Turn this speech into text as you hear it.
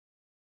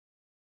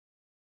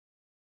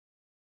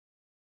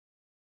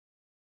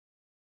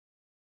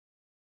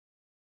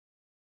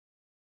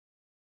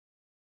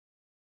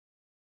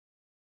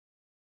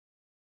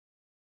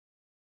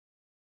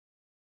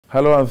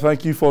Hello and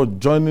thank you for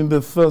joining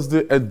the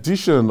Thursday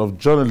edition of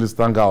Journalist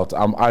Hangout.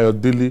 I'm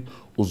Ayodele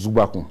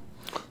Ozubakun.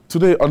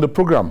 Today on the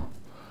program,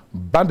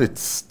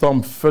 bandits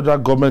storm Federal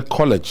Government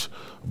College,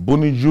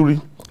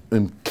 Bonijuri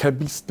in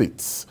Kebbi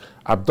State,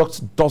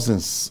 abduct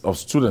dozens of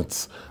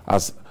students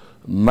as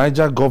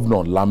Niger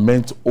governor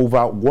laments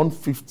over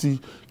 150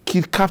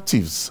 killed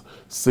captives,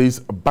 says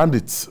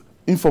bandits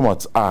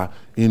informants are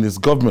in his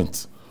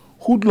government.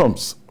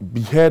 Hoodlums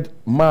behead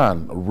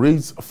man,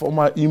 raise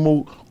former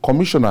Imo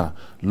commissioner,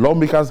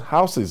 lawmakers'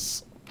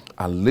 houses.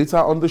 And later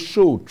on the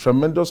show,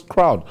 tremendous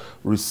crowd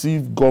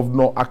received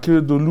Governor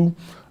Akeredolu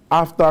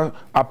after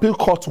appeal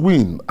court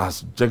win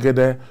as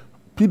Jegede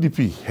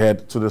PDP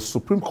head to the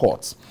Supreme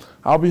Court.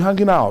 I'll be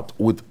hanging out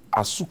with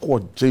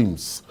Asukwo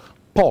James,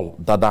 Paul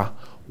Dada,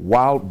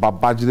 while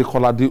Babajide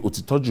Kolade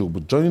Otitoji will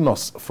be joining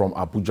us from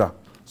Abuja.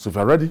 So if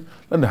you're ready,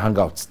 let the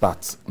hangout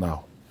start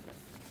now.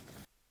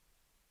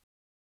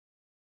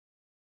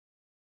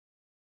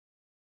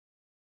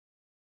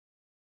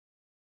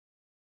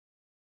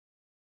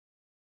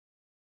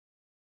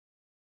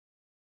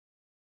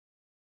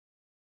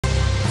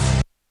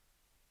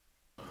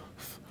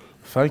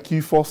 Thank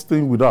you for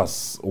staying with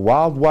us.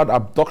 Wild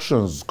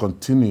abductions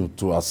continue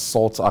to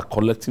assault our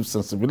collective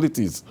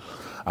sensibilities,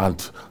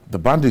 and the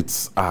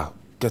bandits are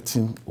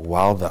getting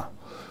wilder.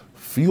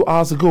 Few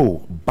hours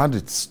ago,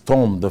 bandits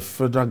stormed the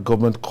Federal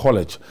Government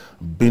College,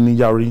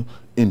 Bonijuri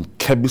in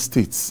Kebbi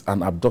State,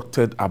 and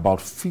abducted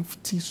about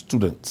 50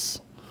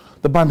 students.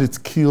 The bandits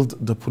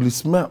killed the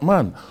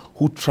policeman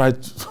who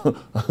tried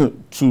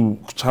to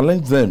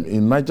challenge them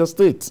in Niger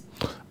State,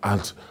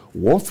 and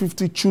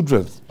 150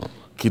 children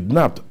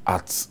kidnapped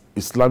at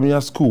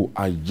Islamia school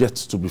are yet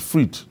to be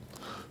freed.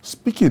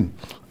 Speaking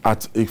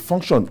at a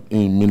function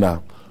in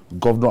Mina,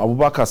 Governor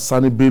Abubakar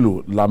Sani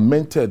Bello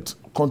lamented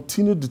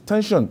continued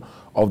detention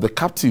of the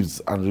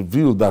captives and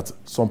revealed that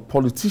some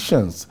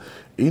politicians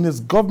in his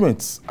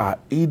government are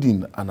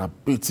aiding and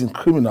abetting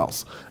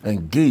criminals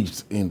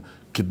engaged in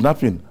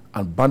kidnapping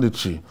and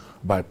banditry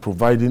by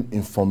providing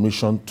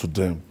information to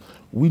them.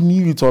 We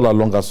knew it all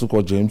along,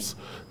 Asukwo James,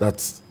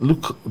 that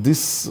look,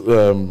 this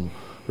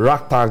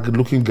ragtag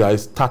looking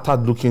guys,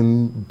 tattered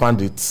looking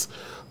bandits,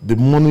 the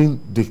money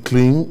they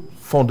claim,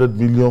 400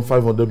 million,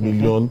 500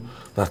 million,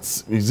 that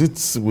is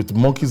it with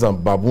monkeys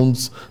and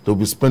baboons, they'll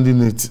be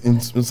spending it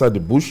inside the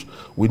bush.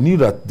 We knew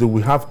that they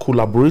will have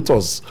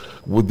collaborators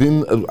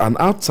within and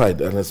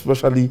outside, and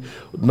especially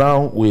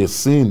now we're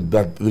seeing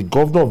that the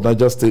governor of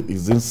Niger State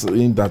is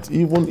saying that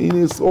even in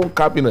his own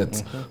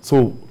cabinet.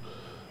 So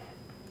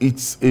it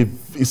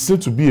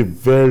seems to be a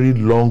very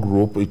long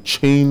rope, a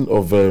chain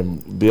of,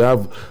 they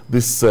have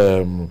this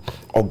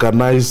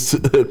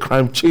organized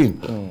crime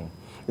chain.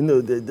 You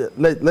know,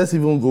 let's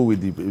even go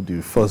with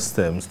the first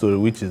story,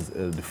 which is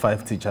the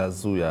 5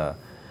 teachers who are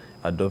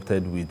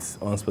adopted with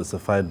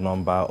unspecified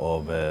number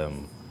of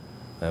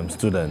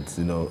students.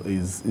 You know,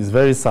 it's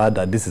very sad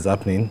that this is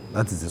happening.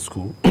 That is the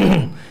school.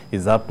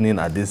 It's happening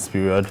at this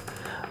period.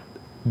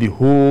 The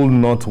whole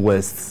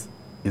Northwest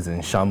is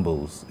in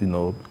shambles, you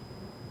know.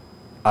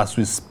 As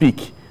we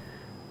speak,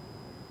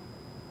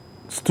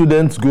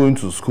 students going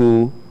to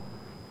school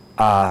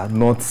are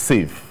not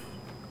safe.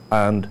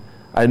 And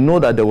I know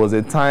that there was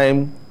a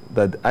time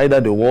that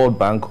either the World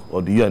Bank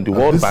or the UN, the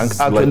World Bank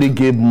actually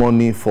gave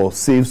money for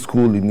Safe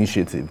School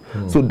Initiative.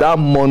 So that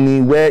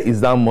money, where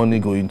is that money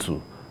going to?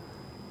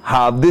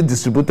 Have they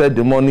distributed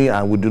the money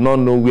and we do not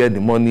know where the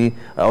money,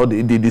 or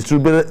they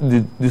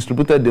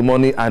distributed the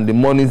money and the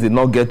money did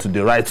not get to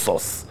the right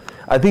source?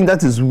 I think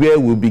that is where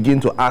we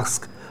begin to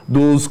ask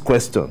those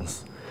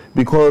questions,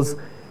 because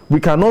we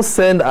cannot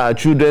send our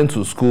children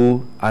to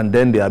school and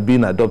then they are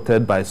being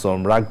adopted by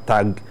some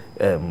ragtag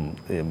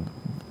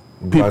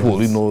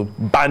people, you know,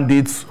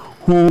 bandits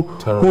who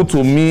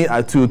to me,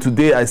 till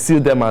today, I see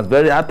them as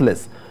very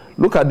heartless.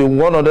 Look at the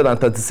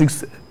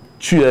 136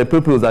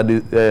 pupils that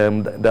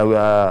that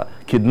were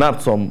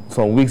kidnapped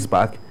some weeks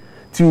back.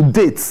 Till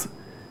date,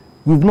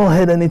 we've not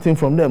heard anything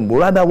from them. But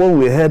rather, what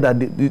we heard that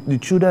the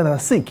children are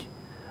sick,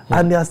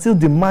 and they are still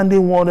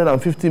demanding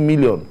 150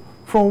 million.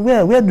 From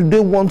where? Where do they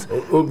want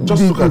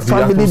just look at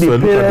family, the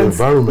parents,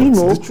 the environment.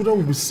 You know, the children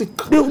will be sick.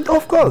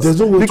 Of course.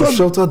 There's no way to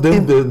shelter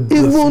them.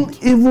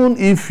 Even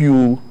if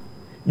you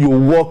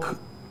walk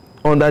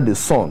under the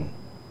sun,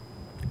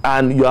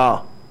 and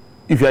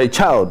if you're a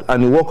child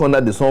and you walk under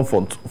the sun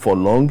for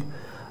long,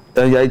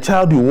 and you're a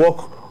child, you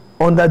walk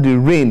under the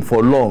rain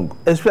for long,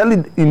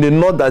 especially in the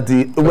north, that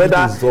the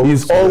weather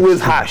is always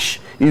harsh,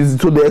 is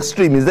to the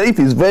extreme. Is that if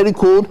it's very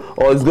cold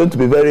or it's going to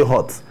be very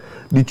hot.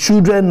 The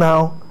children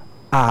now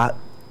are,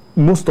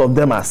 most of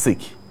them are sick.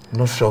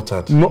 Not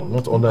sheltered.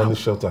 Not under any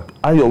shelter.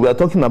 Ayo, we are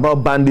talking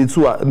about bandits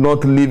who are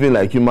not living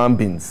like human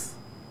beings.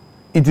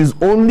 It is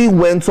only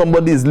when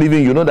somebody is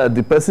living, you know that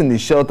the person is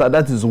sheltered,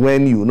 that is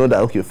when you know that,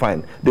 okay,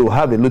 fine, they will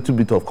have a little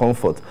bit of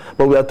comfort.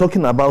 But we are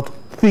talking about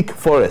thick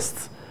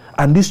forests,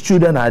 and these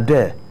children are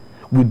there.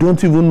 We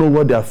don't even know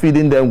what they are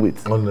feeding them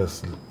with.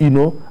 Honestly. You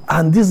know,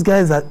 and these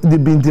guys,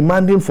 they've been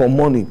demanding for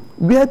money.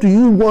 Where do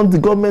you want the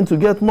government to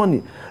get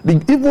money?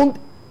 Even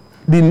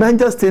the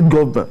Niger State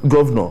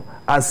governor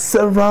has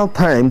several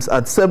times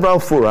at several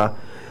fora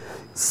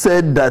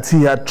said that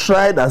he had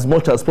tried as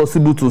much as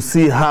possible to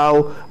see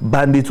how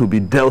bandits will be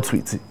dealt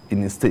with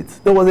in the state.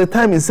 There was a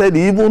time he said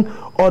he even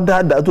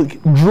ordered that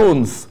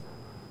drones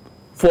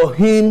for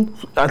him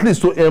at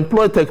least to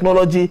employ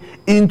technology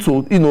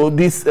into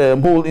this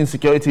whole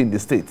insecurity in the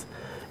state.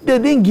 They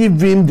didn't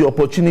give him the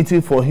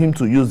opportunity for him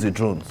to use the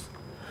drones.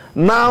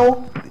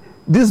 Now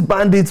these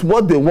bandits,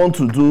 what they want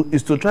to do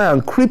is to try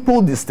and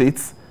cripple the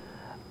states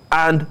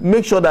and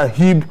make sure that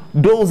he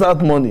doles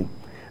out money.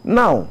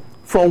 Now,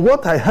 from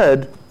what I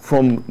heard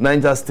from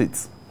Niger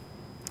State,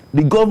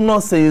 the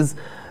governor says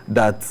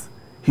that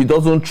he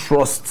doesn't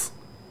trust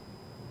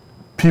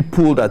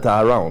people that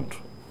are around.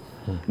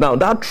 Now,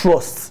 that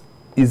trust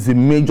is the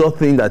major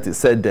thing that is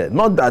said there.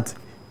 Not that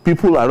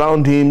people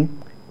around him,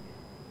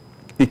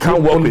 he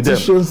can't work with them.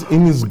 Politicians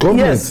in his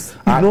government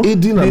are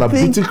aiding and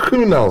abetting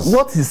criminals.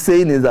 What he's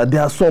saying is that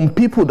there are some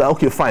people that,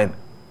 okay, fine,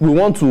 we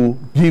want to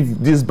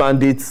give these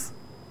bandits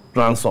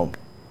ransom.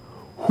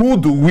 Who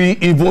do we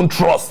even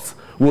trust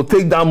will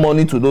take that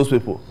money to those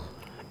people?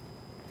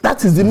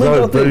 That is the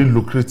major thing. Very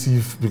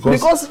lucrative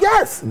because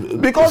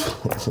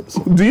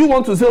do you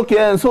want to say,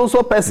 okay, and so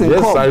person yes,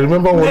 come? I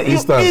remember one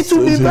instance it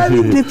will be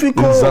very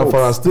difficult in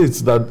Zamfara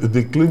State that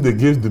they claim they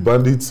gave the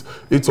bandits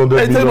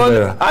 800 million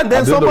naira. And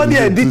then somebody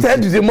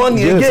edited the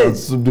money again.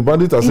 So the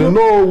bandits are saying,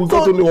 no, we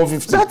got only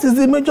 150. That is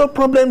the major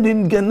problem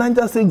the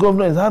Niger State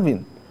government is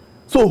having.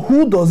 So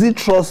who does he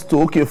trust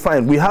to, okay,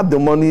 fine, we have the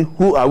money,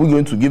 who are we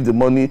going to give the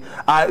money?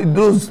 Are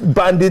those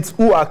bandits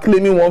who are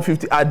claiming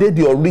 150, are they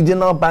the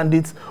original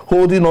bandits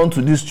holding on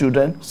to these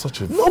children?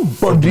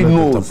 Nobody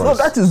knows. No,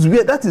 that is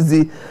where, that is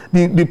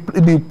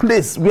the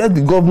place where the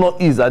governor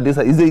is at this.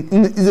 Is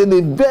in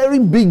a very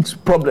big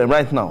problem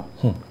right now.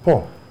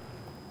 Paul,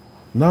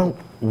 now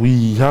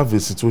we have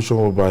a situation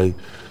whereby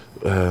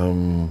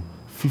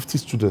 50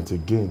 students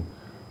again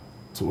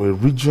to a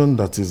region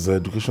that is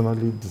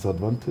educationally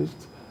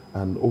disadvantaged.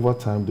 And over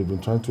time, they've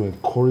been trying to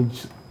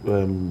encourage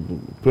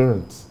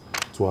parents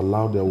to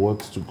allow their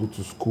wards to go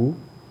to school.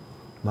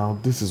 Now,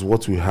 this is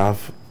what we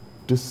have.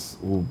 This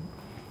will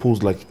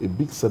pose like a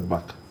big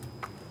setback.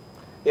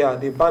 Yeah,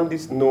 the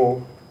bandits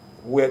know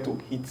where to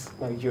hit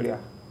Nigeria.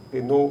 They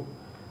know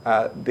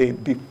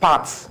the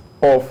parts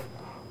of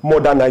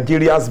modern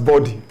Nigeria's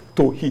body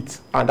to hit,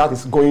 and that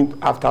is going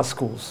after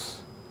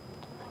schools.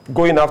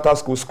 Going after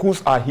schools.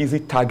 Schools are easy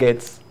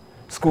targets.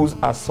 Schools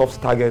are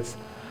soft targets.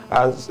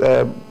 As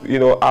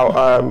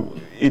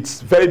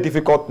it's very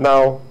difficult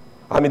now.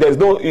 I mean,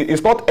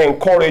 it's not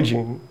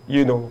encouraging,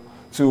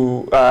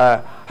 to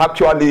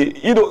actually,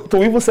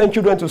 to even send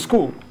children to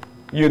school.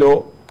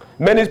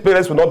 Many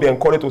parents will not be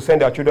encouraged to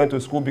send their children to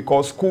school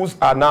because schools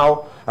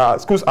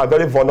are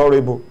very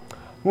vulnerable.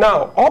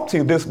 Now, up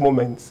till this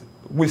moment,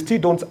 we still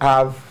don't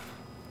have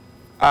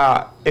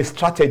a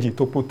strategy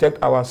to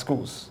protect our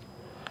schools.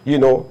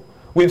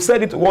 We've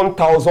said it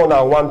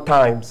 1,001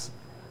 times.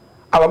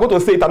 I'm going to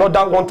say it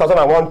another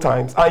 1,001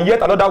 times, and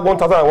yet another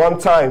 1,001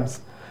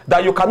 times,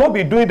 that you cannot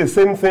be doing the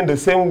same thing the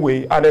same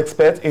way and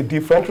expect a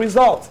different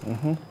result.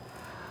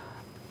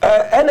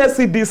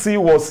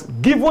 NSCDC was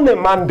given a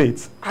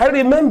mandate. I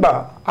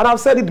remember, and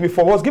I've said it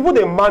before, was given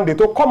a mandate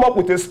to come up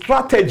with a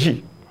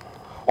strategy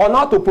on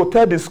how to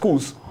protect the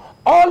schools.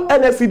 All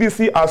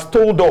NSCDC has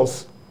told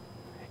us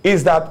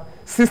is that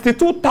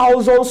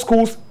 62,000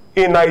 schools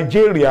in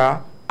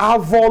Nigeria are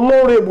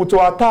vulnerable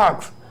to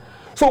attacks.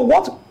 So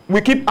what we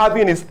keep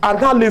having is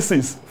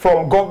analysis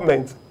from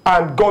government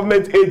and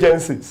government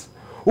agencies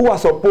who are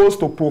supposed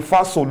to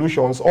provide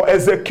solutions or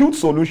execute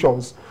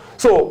solutions.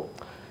 So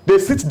they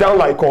sit down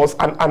like us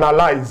and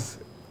analyze.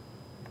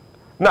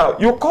 Now,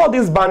 you call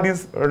these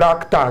bandits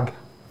ragtag,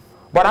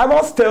 but I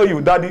must tell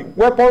you that the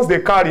weapons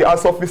they carry are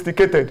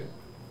sophisticated.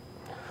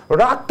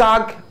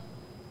 Ragtag,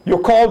 you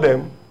call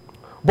them,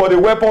 but the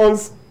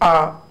weapons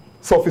are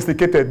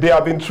sophisticated. They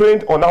have been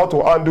trained on how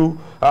to handle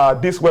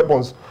these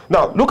weapons.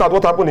 Now, look at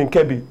what happened in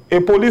Kebbi.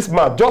 A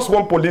policeman, just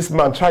one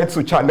policeman, tried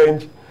to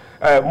challenge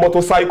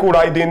motorcycle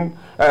riding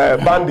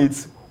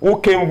bandits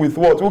who came with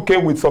what? Who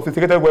came with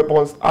sophisticated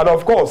weapons. And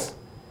of course,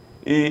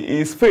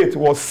 his fate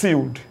was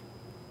sealed.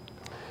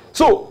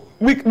 So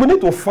we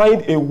need to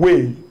find a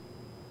way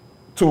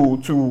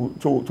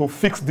to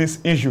fix this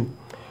issue.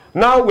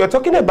 Now, we're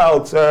talking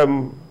about,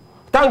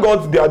 thank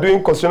God they are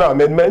doing constitutional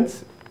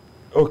amendments,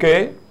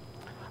 okay?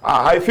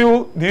 I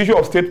feel the issue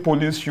of state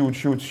police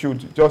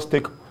should just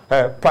take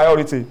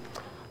priority.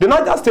 The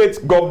Niger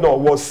State governor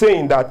was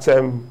saying that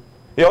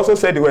he also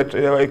said they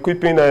were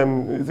equipping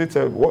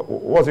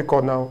what's it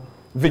called now?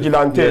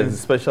 Vigilantes.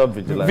 Yes, special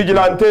vigilantes.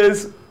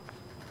 Vigilantes.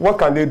 What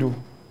can they do?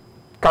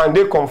 Can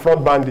they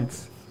confront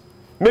bandits?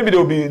 Maybe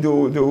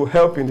they'll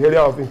help in the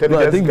area of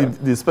intelligence. No, I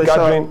think the special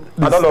gathering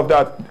and all of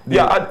that.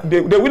 Yeah, and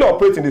they will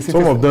operate in the city.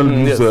 Some of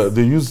them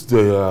use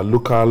the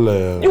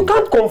local. You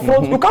can't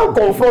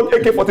confront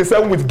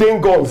AK-47 with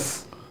game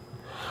guns.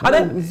 And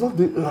then it's not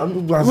the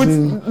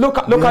with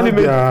locally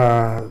made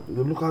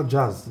the local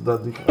jazz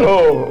that they can.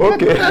 Oh,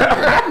 okay.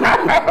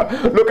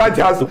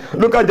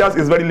 Local jazz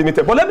is very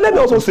limited. But let me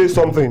also say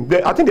something.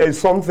 I think there is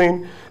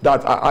something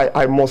that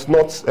I must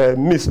not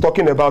miss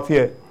talking about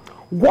here.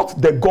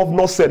 What the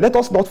governor said, let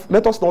us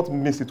not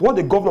miss it. What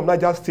the governor of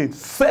Niger State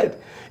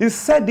said, he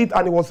said it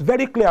and he was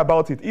very clear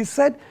about it. He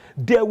said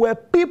there were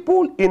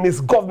people in his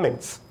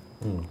government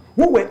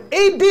who were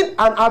aiding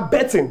and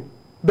abetting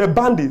the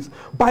bandits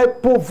by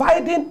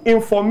providing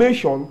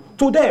information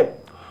to them.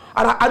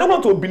 And I don't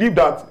want to believe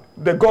that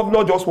the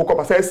governor just woke up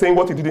and started saying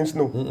what he didn't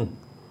know.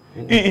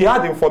 He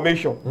had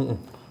information.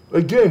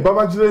 Again,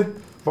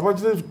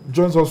 Babajide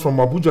joins us from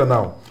Abuja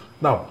now.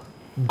 Now,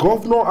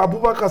 Governor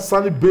Abubakar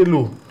Sani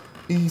Bello,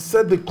 he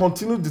said the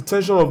continued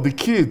detention of the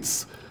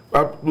kids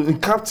in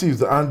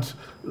captives, and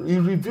he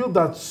revealed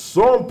that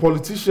some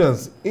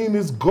politicians in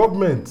his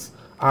government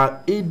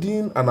are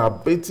aiding and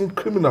abetting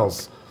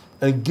criminals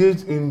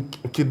engaged in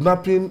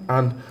kidnapping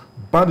and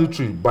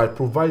banditry by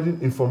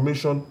providing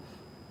information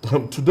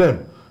to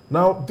them.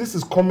 Now, this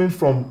is coming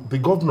from the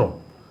governor,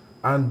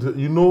 and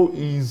you know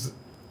he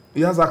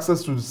has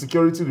access to the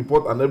security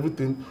report and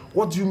everything.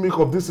 What do you make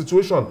of this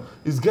situation?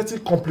 It's getting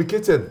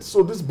complicated.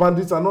 So these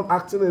bandits are not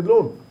acting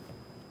alone.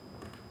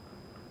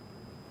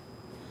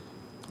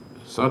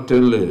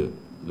 Certainly,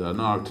 they are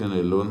not acting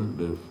alone.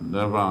 They've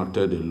never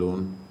acted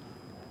alone.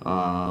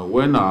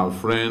 When our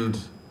friend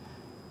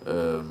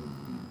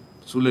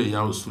Sule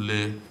Yao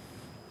Sule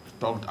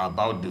talked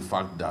about the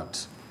fact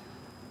that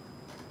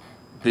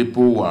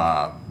people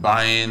were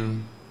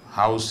buying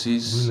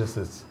houses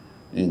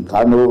in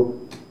Kano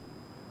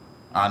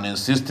and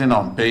insisting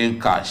on paying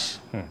cash,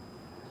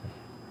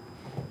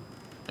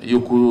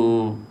 you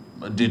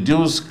could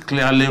deduce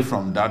clearly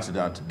from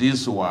that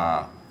these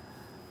were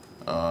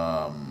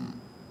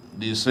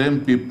the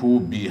same people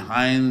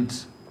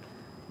behind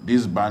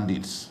these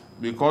bandits.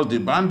 Because the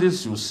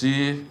bandits you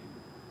see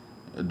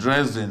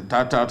dressed in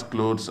tattered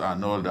clothes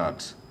and all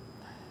that,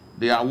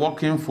 they are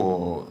working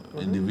for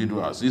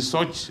individuals. It's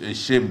such a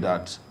shame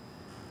that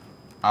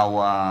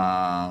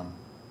our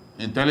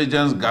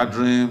intelligence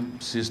gathering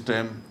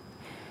system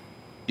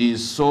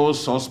is so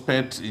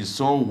suspect, is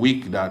so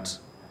weak that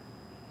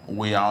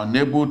we are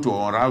unable to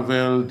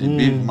unravel the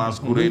big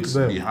masquerades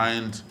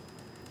behind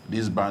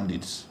these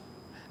bandits.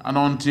 And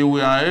until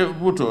we are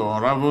able to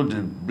unravel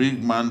the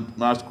big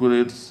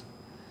masquerades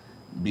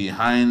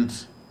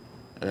behind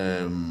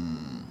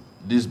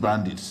these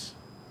bandits,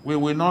 we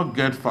will not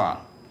get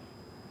far.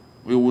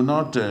 We will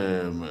not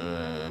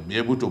be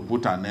able to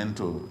put an end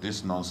to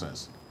this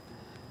nonsense.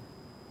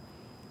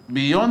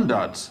 Beyond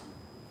that,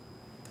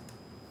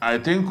 I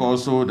think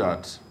also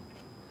that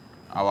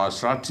our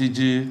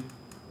strategy,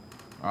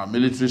 our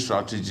military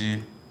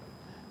strategy,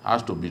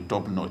 has to be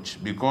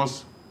top-notch,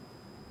 because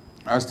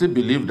I still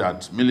believe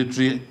that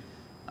military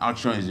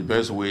action is the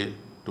best way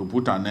to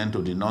put an end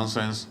to the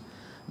nonsense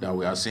that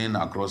we are seeing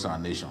across our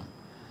nation.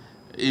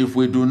 If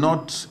we do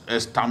not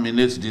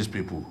exterminate these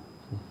people,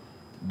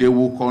 they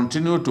will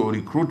continue to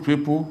recruit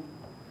people.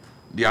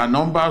 Their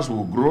numbers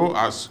will grow.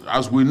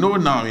 As we know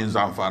now in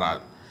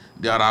Zamfara,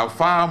 there are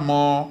far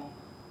more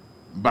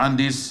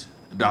bandits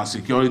than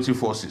security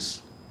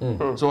forces.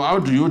 So how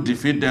do you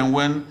defeat them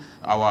when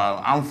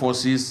our armed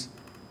forces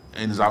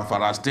in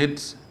Zamfara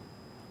state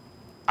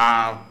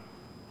are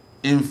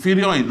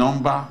inferior in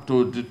number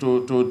to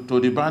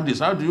the bandits?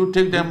 How do you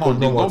take them on?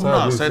 The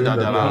governor said that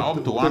there are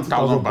up to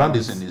 1,000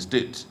 bandits in the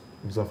state.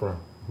 Zamfara.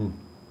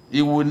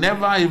 He will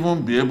never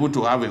even be able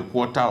to have a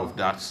quarter of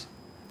that.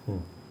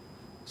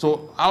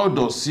 So how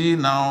does he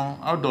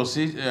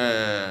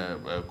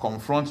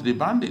confront the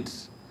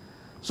bandits?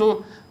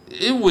 So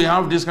if we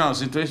have this kind of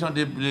situation,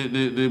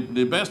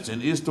 the best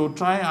thing is to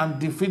try and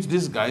defeat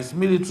these guys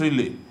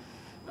militarily.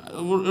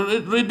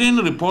 Reading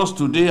reports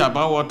today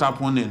about what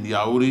happened in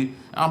Yauri,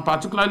 I'm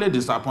particularly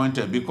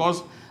disappointed,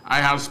 because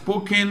I have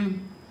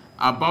spoken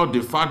about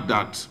the fact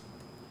that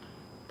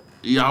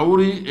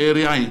Yauri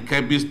area in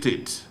Kebbi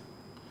State,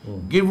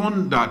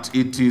 given that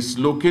it is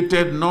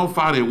located not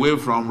far away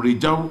from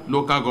Rijau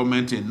local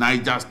government in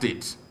Niger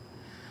State,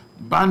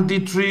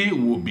 banditry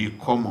will be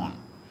common.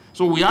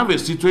 So we have a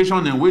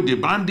situation in which the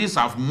bandits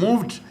have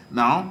moved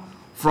now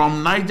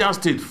from Niger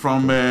State,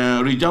 from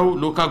Rijau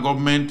local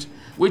government,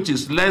 which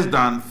is less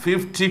than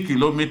 50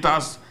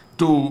 kilometers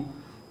to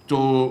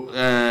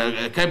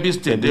Kebbi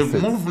State.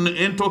 They've moved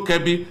into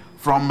Kebbi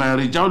from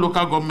Rijau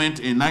local government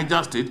in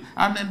Niger State,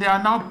 and then they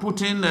are now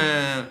putting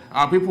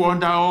our people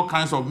under all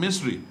kinds of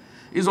misery.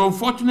 It's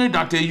unfortunate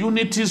that a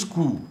unity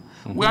school,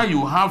 where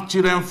you have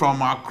children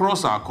from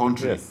across our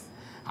country,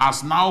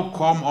 has now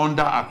come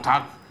under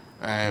attack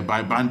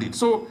by bandits.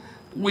 So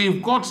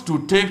we've got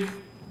to take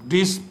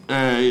this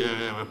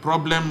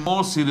problem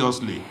more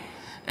seriously.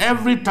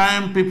 Every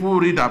time people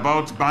read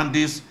about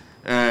bandits,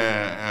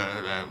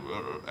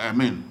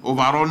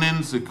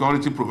 overrunning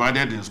security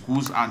provided in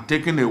schools and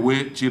taking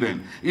away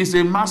children, it's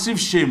a massive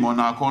shame on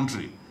our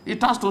country.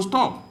 It has to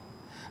stop.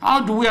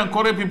 How do we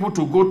encourage people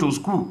to go to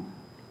school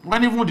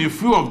when even the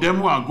few of them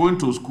who are going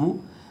to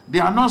school, They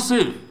are not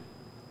safe.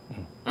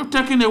 They've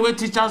taken away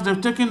teachers, they've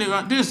taken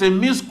away, this is a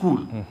mixed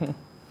school.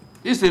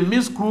 This is a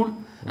mixed school,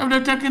 and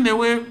they've taken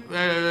away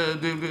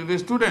the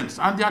students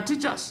and their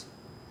teachers.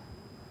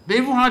 They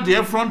even had the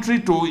effrontery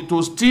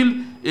to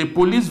steal a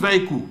police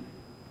vehicle.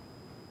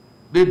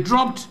 They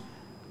dropped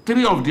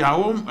 3 of their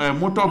own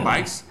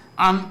motorbikes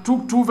and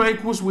took 2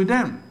 vehicles with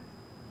them.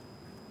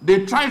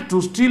 They tried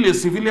to steal a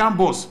civilian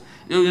bus.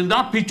 In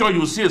that picture,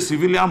 you see a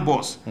civilian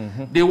bus.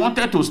 They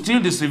wanted to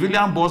steal the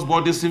civilian bus,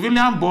 but the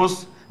civilian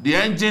bus, the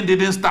engine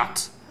didn't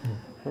start.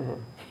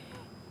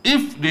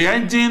 If the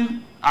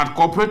engine had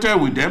cooperated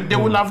with them, they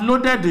would have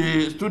loaded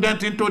the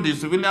student into the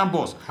civilian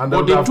bus. And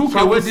but they took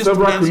away the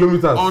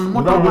students on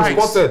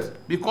motorbikes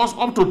because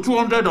up to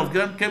 200 of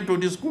them came to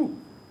the school.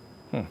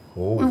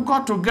 Oh. We've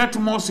got to get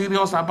more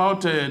serious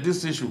about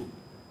this issue.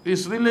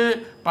 It's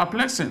really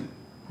perplexing.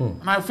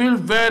 And I feel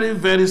very,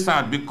 very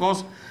sad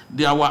because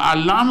there were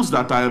alarms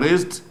that I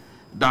raised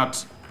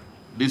that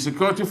the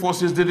security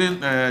forces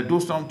didn't do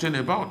something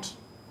about.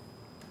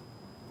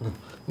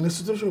 In a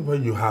situation where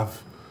you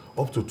have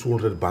up to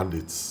 200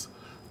 bandits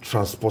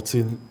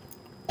transporting,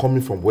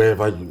 coming from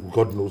wherever,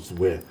 God knows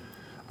where,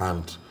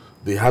 and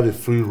they have a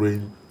free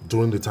reign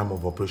during the time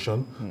of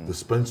operation, they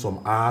spend some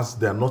hours,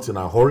 they are not in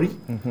a hurry,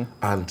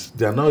 and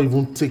they are now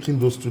even taking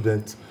those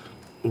students,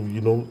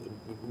 you know,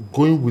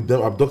 going with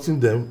them, abducting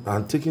them,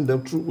 and taking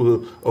them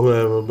through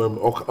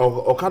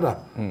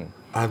Okada.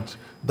 And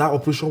that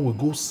operation will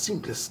go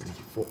seamlessly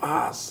for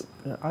us.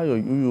 Yeah,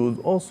 you will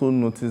also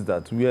notice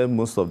that where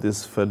most of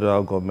these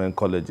federal government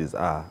colleges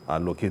are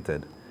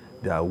located,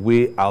 they are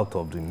way out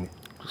of the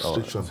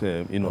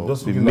you know,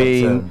 the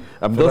main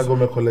federal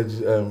government college,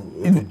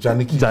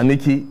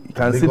 Janiki, you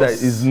can see that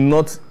it's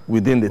not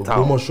within the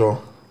town.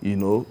 Sure. You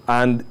know,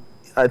 and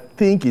I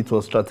think it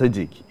was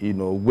strategic, you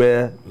know,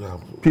 where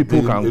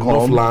people can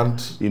come,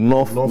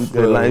 enough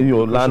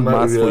land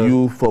mass for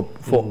you,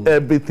 for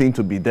everything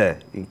to be there,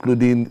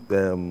 including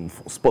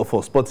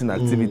for sporting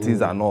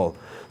activities and all,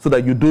 so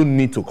that you don't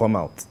need to come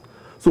out.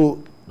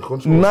 So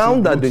now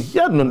that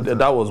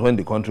that was when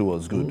the country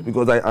was good,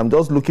 because I'm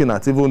just looking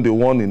at even the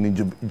one in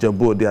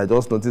Ijebu, they are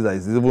just noticed that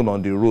it's even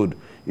on the road.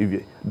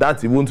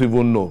 That you won't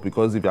even know,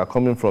 because if you are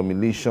coming from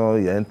Elisha,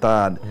 you enter,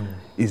 and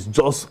it's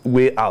just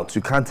way out.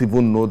 You can't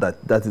even know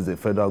that that is a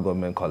federal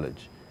government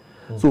college.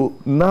 So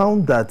now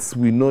that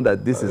we know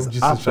that this is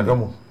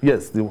happening,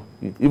 yes,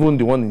 even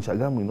the one in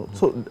Shagamu, you know.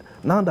 So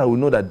now that we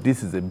know that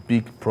this is a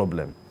big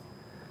problem,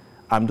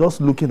 I'm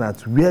just looking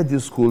at where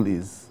this school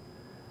is,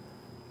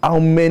 how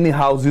many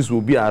houses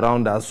will be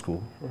around that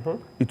school.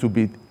 It will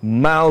be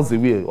miles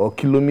away or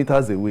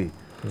kilometers away.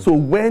 So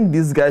when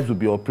these guys will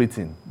be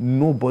operating,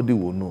 nobody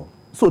will know.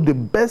 So the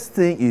best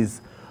thing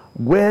is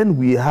when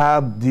we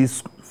have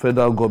these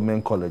federal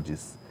government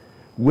colleges,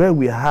 where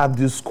we have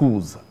these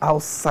schools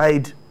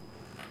outside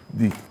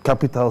the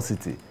capital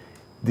city,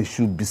 they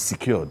should be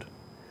secured.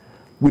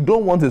 We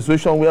don't want a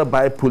situation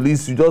whereby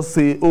police, you just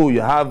say, oh,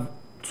 you have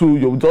 2,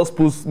 you just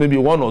put maybe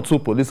 1 or 2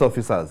 police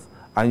officers,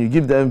 and you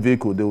give them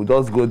vehicle, they will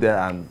just go there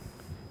and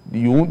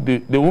they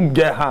won't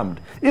get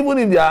harmed. Even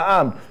if they are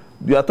armed,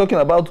 we are talking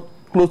about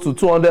close to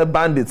 200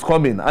 bandits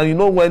coming, and you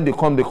know when they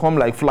come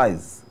like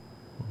flies,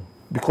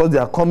 because they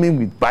are coming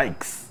with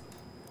bikes,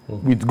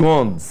 with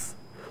guns.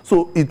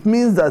 So it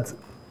means that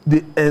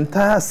the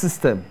entire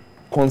system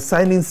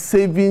concerning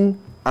saving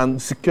and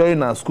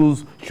securing our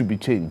schools should be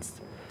changed.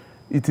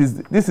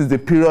 This is the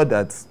period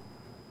that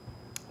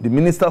the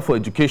Minister for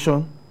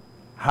Education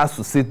has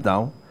to sit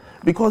down,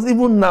 because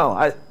even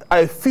now,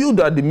 I feel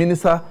that the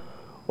Minister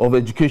of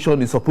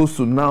Education is supposed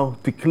to now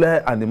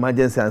declare an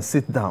emergency and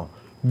sit down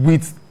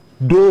with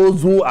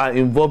those who are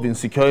involved in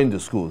securing the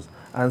schools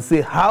and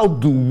say, how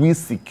do we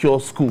secure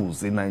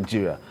schools in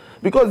Nigeria?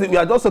 Because we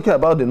are just talking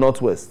about the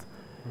Northwest.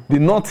 The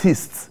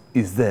Northeast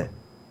is there.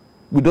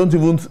 We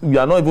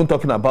are not even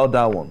talking about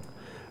that one.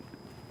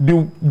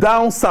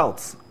 Down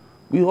South,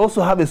 we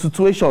also have a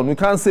situation. We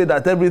can't say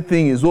that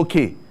everything is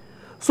okay.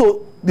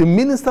 So the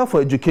Minister for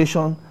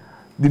Education,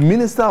 the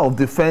Minister of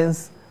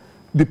Defense,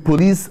 the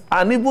police,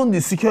 and even the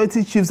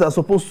security chiefs are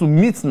supposed to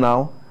meet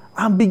now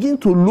and begin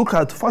to look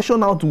at,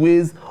 fashion out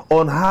ways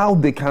on how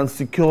they can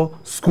secure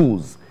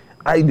schools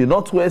in the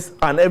Northwest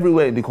and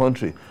everywhere in the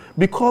country.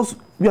 Because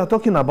we are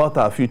talking about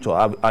our future,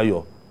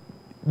 Ayo.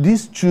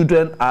 These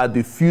children are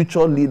the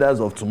future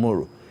leaders of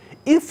tomorrow.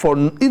 If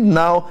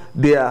now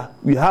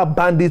we have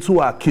bandits who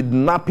are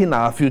kidnapping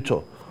our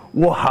future,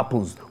 what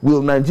happens?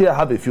 Will Nigeria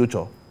have a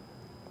future?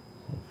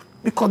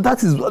 Because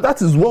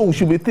that is what we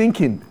should be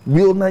thinking.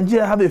 Will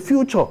Nigeria have a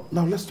future?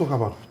 Now let's talk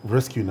about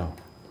rescue now.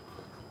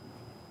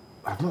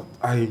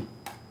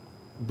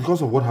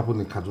 Because of what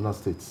happened in Kaduna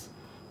State,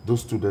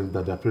 those students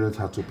that their parents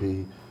had to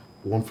pay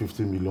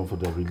 150 million for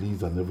their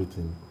release and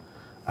everything.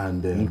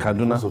 And in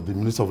Kaduna, because of the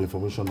Minister of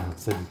Information had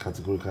said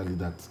categorically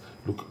that,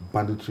 look,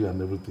 banditry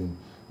and everything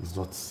is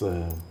not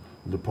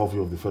the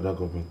purview of the federal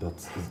government,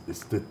 that's a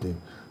state thing.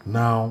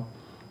 Now,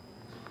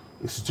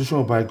 a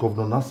situation by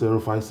Governor Nasser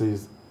El-Rufai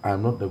says, I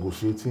am not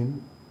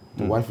negotiating.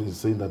 The wife is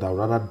saying that I would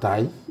rather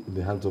die in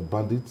the hands of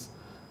bandits.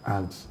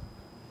 And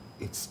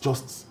it's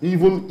just,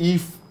 even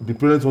if the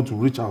parents want to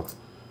reach out,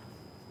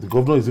 the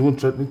governor is even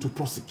threatening to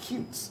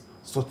prosecute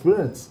such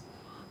parents.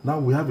 Now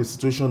we have a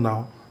situation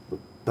now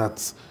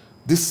that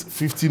these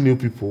 50 new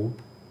people,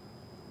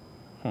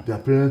 their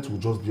parents will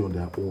just be on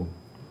their own.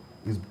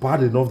 It's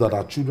bad enough that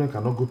our children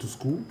cannot go to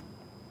school.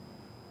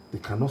 They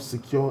cannot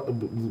secure,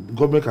 the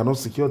government cannot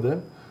secure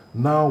them.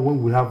 Now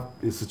when we have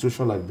a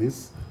situation like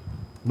this,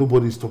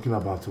 nobody is talking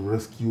about a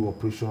rescue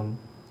operation.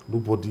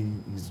 Nobody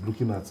is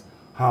looking at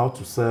how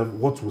to serve,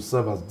 what will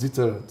serve as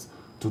deterrent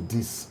to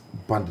these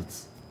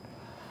bandits.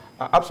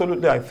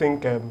 Absolutely, I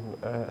think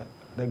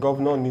the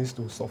governor needs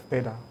to soft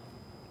pedal.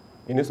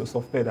 He needs to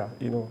soft pedal.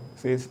 You know,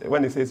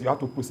 when he says you have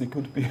to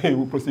prosecute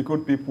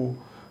people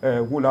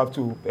who will have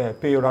to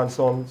pay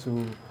ransom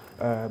to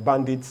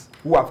bandits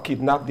who have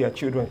kidnapped their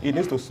children. He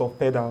needs to soft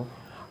pedal.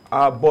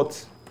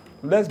 But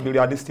let's be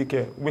realistic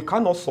here. We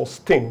cannot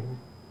sustain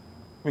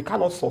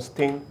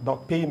the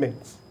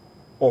payment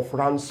of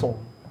ransom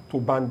to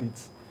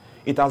bandits.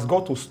 It has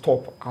got to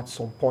stop at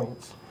some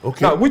point.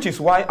 Okay. Now, which is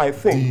why I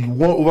think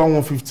the over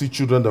 150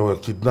 children that were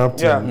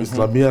kidnapped in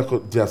Islamia,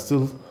 they are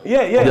still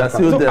they are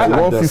still there.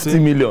 150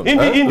 million.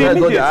 That's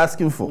what they're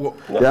asking for.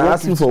 They're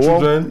asking for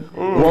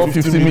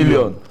 150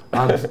 million.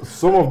 And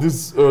some of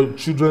these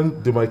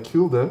children, they might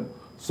kill them.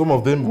 Some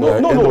of them might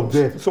end up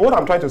dead. So what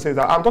I'm trying to say is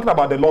that I'm talking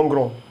about the long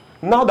run.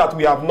 Now that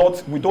we have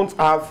not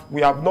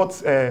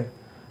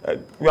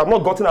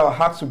gotten our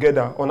hearts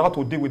together on how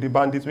to deal with the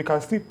bandits, we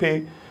can still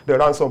pay the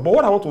ransom. But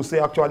what I want to say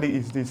actually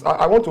is this.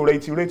 I want to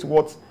reiterate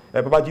what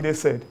Babajide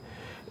said.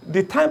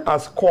 The time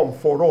has come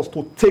for us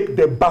to take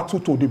the battle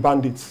to the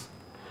bandits.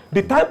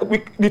 The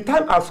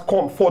time has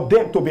come for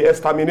them to be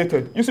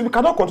exterminated. You see, we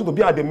cannot continue to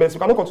be at the mess. We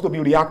cannot continue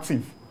to be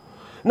reactive.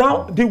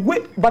 Now,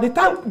 by the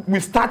time we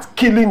start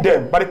killing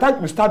them, by the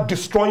time we start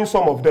destroying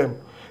some of them,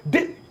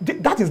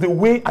 that is the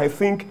way I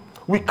think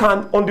we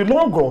can, on the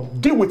long run,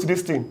 deal with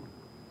this thing.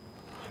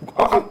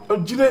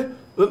 Jide,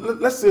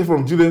 let's say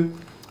from Jide,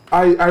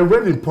 I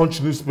read in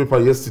Punch newspaper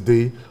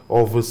yesterday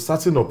of a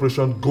certain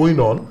operation going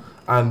on,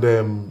 and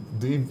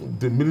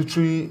the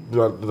military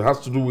that has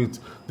to do with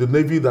the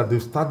Navy, that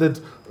they've started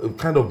a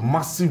kind of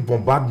massive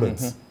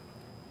bombardments.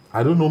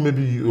 I don't know,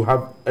 maybe you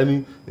have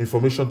any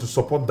information to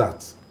support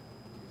that.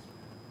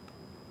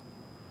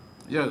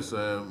 Yes,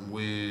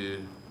 we've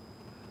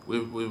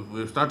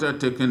started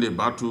taking the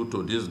battle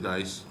to these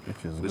guys.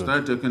 We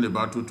started taking the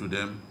battle to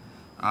them.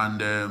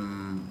 And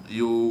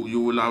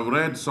you will have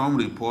read some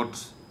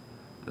reports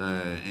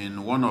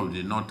in one of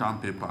the northern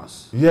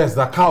papers. Yes,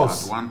 the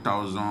cows.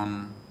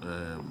 1,000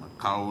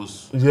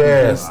 cows.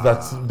 Yes,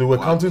 that they were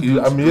counting.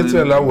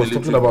 Amietela was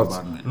talking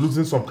about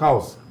losing some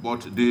cows.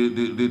 But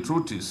the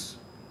truth is,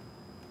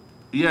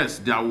 yes,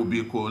 there will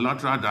be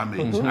collateral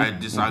damage. I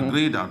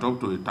disagree that up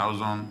to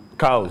 1,000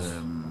 cows,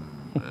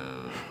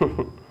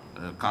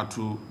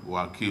 cattle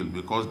were killed,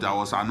 because there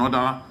was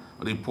another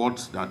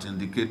report that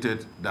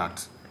indicated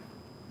that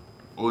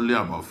only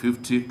about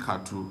 50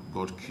 cattle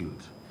got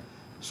killed.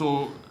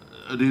 So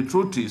the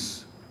truth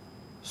is,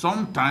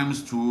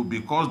 sometimes too,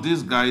 because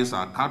these guys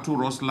are cattle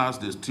rustlers,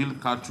 they steal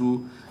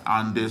cattle,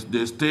 and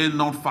they stay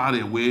not far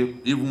away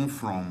even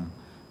from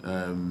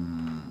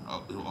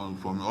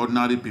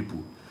ordinary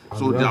people.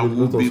 So there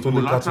will be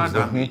collateral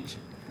damage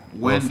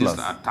when these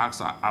attacks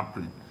are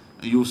happening.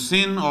 You've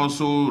seen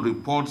also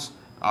reports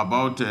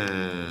about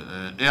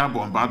air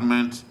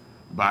bombardment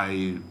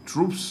by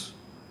troops,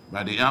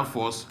 by the Air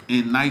Force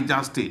in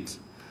Niger State.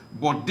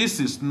 But this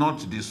is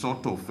not the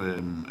sort of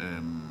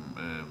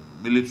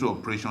military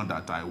operation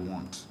that I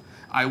want.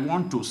 I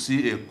want to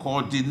see a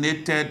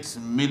coordinated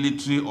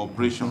military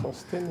operation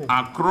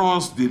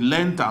across the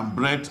length and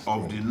breadth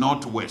of the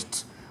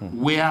Northwest,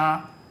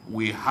 where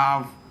we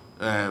have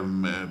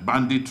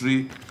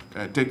banditry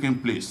taking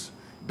place.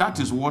 That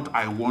is what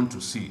I want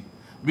to see.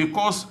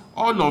 Because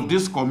all of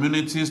these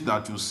communities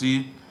that you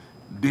see,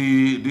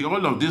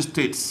 all of these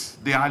states,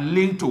 they are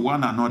linked to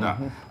one another.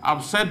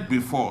 I've said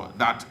before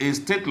that a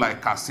state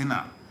like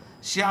Katsina,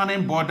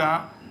 sharing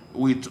border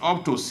with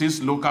up to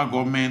 6 local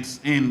governments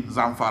in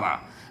Zamfara.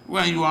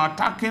 When you are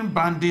attacking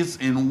bandits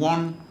in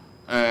one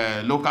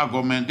local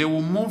government, they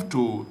will move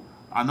to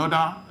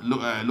another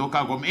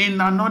local government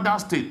in another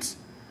state.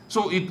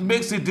 So it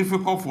makes it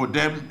difficult for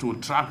them to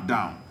track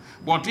down.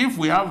 But if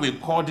we have a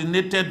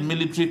coordinated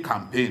military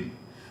campaign,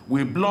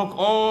 we block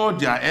all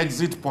their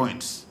exit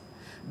points.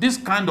 This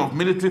kind of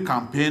military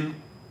campaign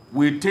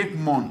will take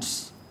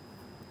months.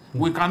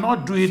 We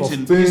cannot do it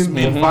in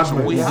piecemeal.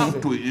 We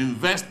have to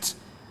invest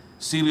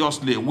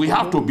seriously. We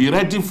have to be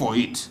ready for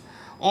it.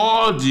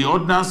 All the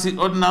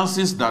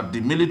ordinances that the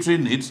military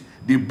needs,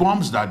 the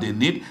bombs that they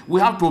need, we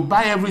have to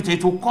buy everything.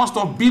 It will cost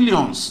us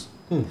billions.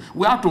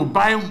 We have to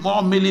buy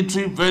more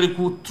military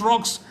vehicle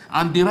trucks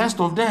and the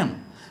rest of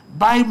them.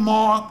 Buy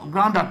more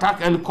ground attack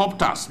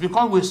helicopters,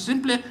 because we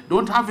simply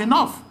don't have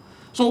enough.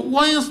 So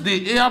once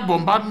the air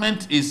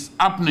bombardment is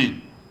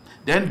happening,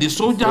 then the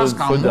soldiers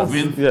can move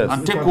in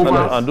and take over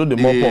and do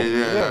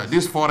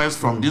this forest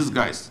from these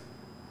guys.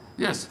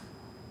 Yes,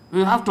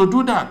 we have to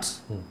do that.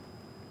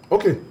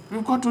 Okay.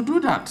 We've got to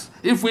do that.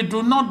 If we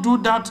do not do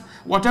that,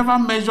 whatever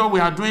measure we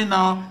are doing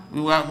now,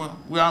 we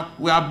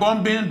are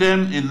bombing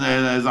them in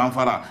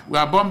Zamfara. We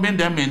are bombing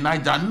them in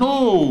Niger.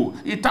 No,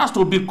 it has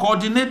to be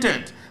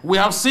coordinated. We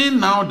have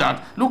seen now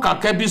that, look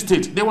at Kebbi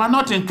State. They were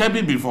not in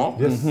Kebbi before.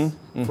 Yes.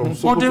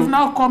 But they've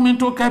now come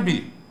into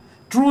Kebbi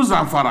through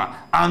Zamfara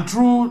and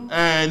through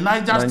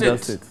Niger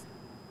State.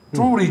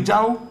 Through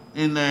Rijau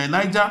in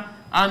Niger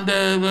and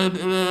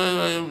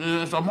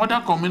some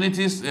other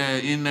communities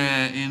in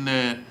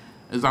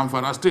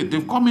Zamfara State.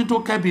 They've come into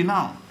Kebbi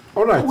now.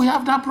 All right. So we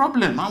have that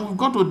problem, and we've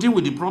got to deal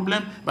with the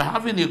problem by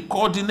having a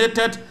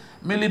coordinated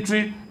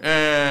military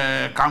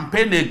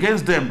campaign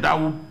against them that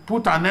will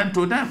put an end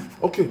to them.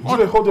 Okay,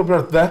 hold your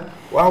breath there.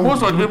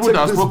 Most of the people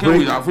that have spoken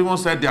with have even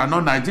said they are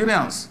not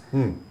Nigerians.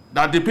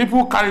 That the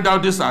people carried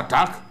out this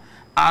attack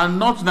are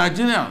not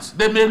Nigerians.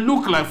 They may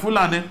look like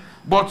Fulani,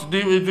 but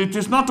it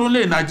is not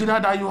only in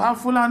Nigeria that you have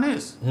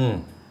Fulanis.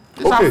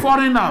 These are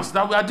foreigners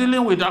that we are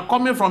dealing with. They are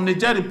coming from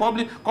Niger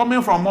Republic,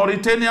 coming from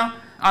Mauritania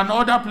and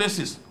other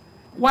places.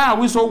 Why are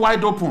we so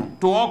wide open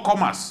to all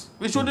comers?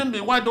 We shouldn't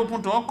be wide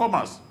open to all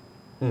comers.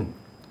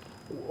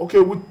 Okay,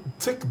 we'll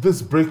take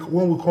this break.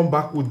 When we come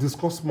back, we'll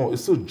discuss more.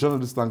 It's still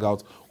Journalist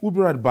Hangout. We'll be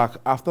right back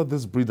after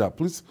this breather.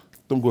 Please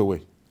don't go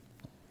away.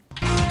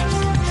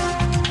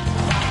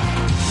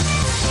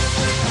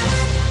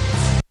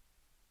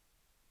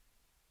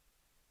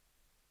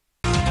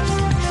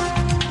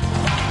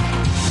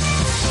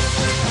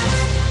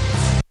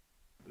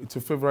 It's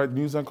your favorite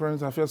news and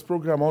current affairs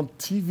program on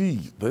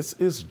TV. This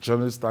is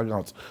Journalist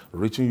Hangout,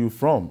 reaching you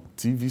from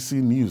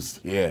TVC News.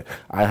 Yeah,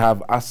 I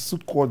have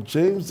Asukwa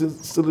James is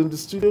still in the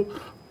studio.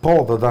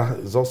 Paul Dada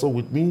is also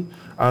with me,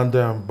 and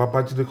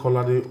Babajide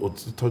Kolade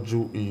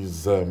Otitoju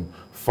is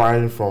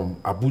firing from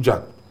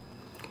Abuja.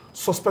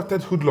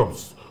 Suspected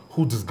hoodlums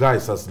who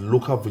disguised as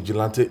local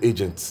vigilante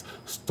agents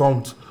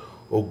stormed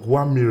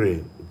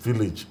Ogwamire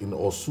village in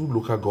Osu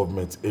local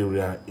government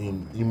area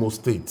in Imo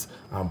State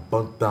and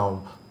burnt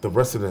down the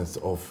residence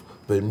of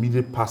the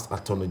immediate past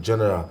Attorney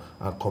General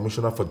and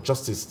Commissioner for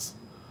Justice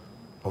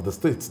of the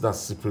state, that's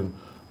Cyprian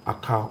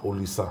Aka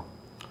Olisa.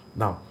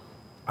 Now,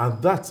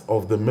 and that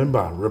of the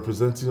member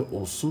representing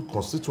Osu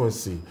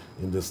constituency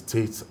in the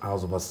State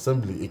House of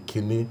Assembly,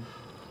 Ekene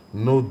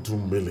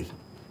Nodumele.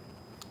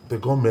 The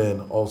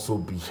gunmen also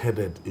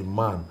beheaded a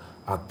man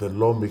at the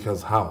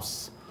lawmaker's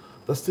house.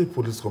 The State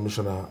Police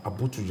Commissioner,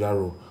 Abutu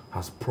Yaro,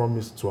 has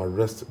promised to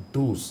arrest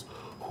those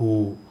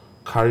who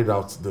carried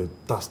out the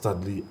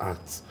dastardly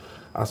acts.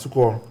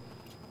 Asuko,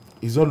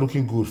 it's not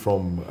looking good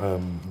from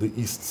the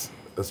east,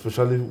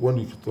 especially when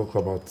you talk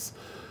about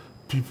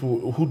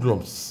people,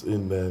 hoodlums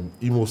in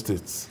Imo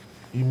State.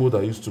 Imo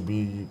that used to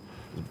be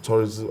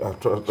tourist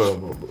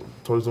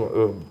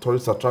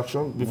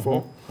attraction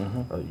before,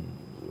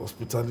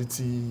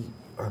 hospitality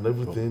and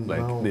everything.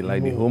 Like now, they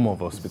like Imo the home of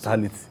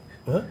hospitality.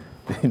 Huh?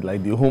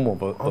 Like the home of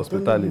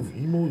hospitality.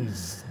 Imo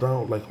is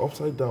down, like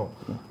upside down.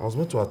 I was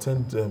meant to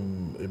attend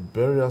a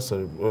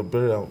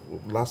burial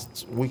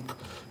last week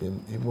in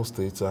Imo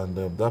State, and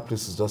that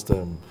place is just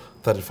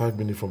 35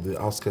 minutes from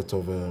the outskirts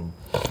of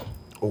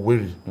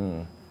Owerri.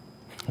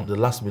 The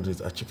last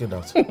minute, I chickened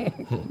out. you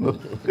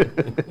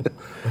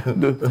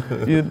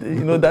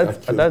know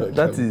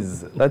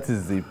that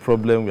is the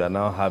problem we are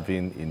now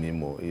having in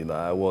Imo. You know,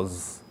 I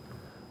was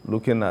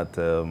looking at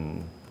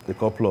a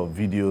couple of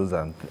videos,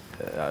 and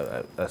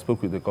I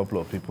spoke with a couple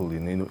of people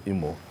in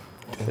Imo,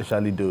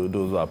 especially those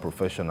who are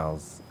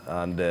professionals.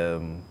 And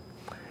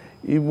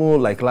Imo,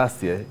 like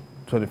last year,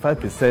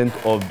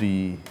 25% of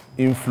the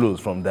inflows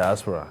from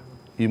diaspora,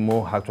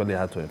 Imo actually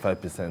had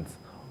 25%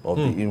 of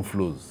the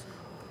inflows.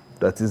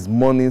 That is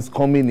monies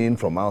coming in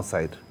from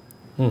outside,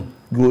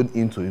 going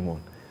into Imo.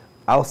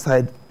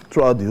 Outside,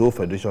 throughout the whole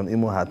federation,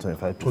 Imo had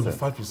 25%.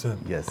 25%?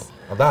 Yes.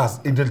 And that has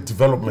aided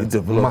development,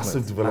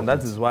 massive development. And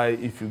that is why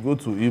if you go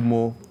to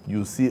Imo,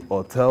 you see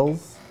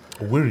hotels,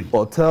 Owerri.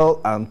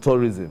 Hotel and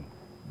tourism,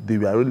 they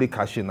were really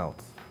cashing out.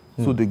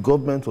 So the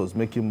government was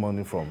making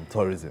money from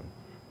tourism,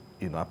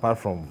 you know, apart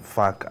from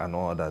FAC and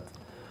all that.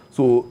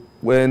 So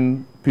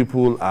when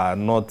people are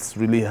not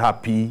really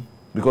happy,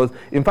 because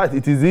in fact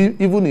it is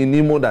even in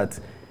Imo that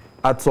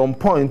at some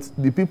point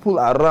the people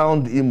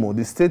around Imo,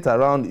 the state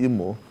around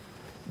Imo,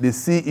 they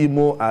see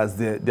Imo as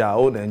their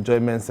own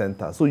enjoyment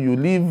center. So you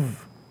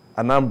leave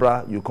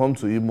Anambra, you come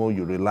to Imo,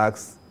 you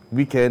relax.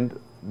 Weekend,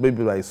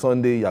 maybe like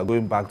Sunday, you are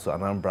going back to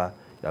Anambra,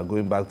 you are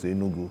going back to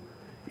Enugu.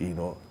 You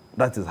know,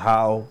 that is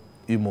how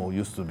Imo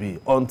used to be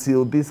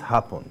until this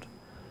happened.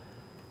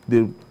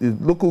 The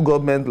local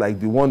government, like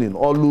the one in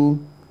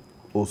Olu,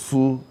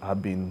 Osu,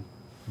 have been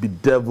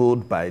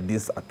bedeviled by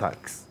these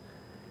attacks.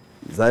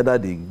 It's either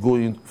they go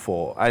in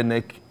for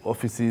INEC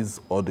offices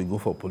or they go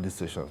for police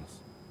stations.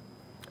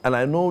 And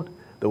I know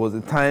there was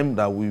a time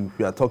that we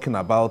are talking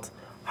about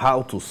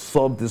how to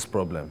solve this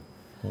problem.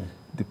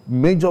 The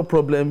major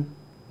problem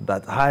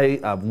that I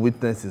have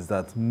witnessed is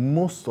that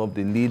most of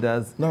the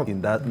leaders now,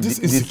 in that... This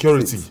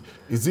insecurity,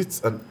 is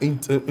it an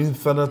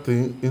internal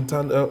thing,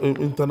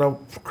 internal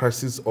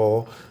crisis,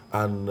 or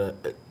an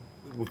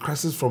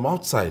crisis from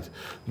outside.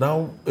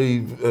 Now,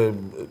 a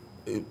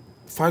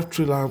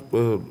 5-trailer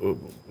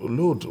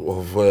load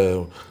of,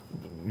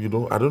 you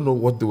know, I don't know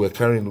what they were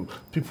carrying.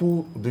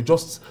 People, they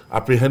just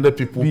apprehended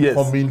people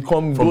coming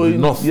from the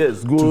north to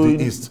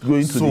the east.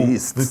 Going to the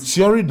east. The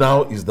theory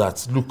now is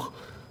that, look,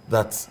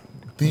 that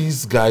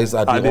these guys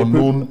are the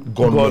unknown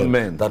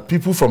gunmen. That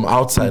people from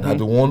outside are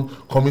the one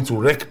coming to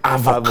wreak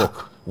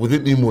havoc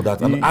within Imo,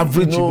 that an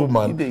average Igbo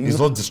man is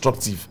not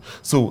destructive.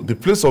 So the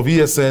place of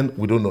ESN,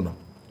 we don't know now.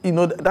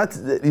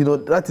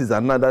 That is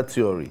another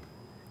theory.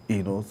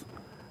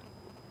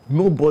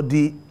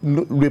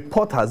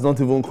 Report has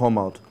not even come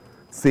out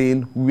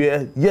saying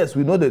yes,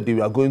 we know that they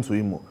were going to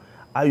Imo.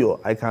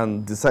 I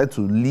can decide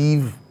to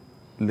leave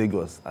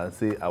Lagos and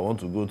say I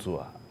want to go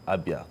to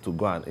Abia to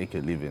go and make a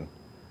living.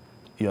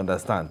 You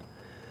understand?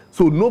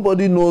 So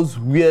nobody knows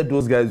where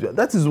those guys were.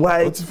 That is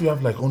why. What if you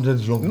have like 100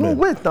 young men? No,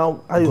 wait now.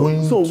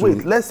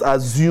 Wait, let's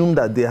assume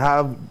that they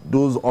have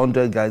those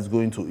 100 guys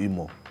going to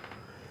Imo.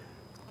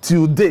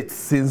 Till date,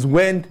 since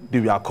when they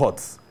were caught,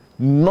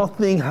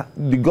 nothing,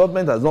 the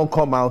government has not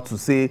come out to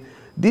say,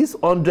 these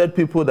 100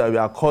 people that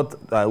were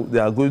caught, they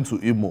are going to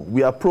Imo,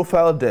 we have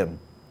profiled them.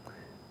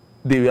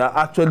 They were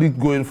actually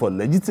going for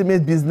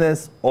legitimate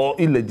business or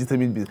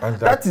illegitimate business. And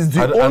that is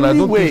the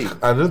only way.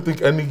 I don't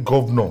think any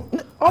governor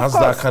has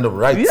that kind of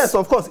right. Yes,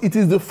 of course. It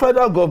is the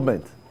federal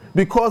government.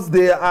 Because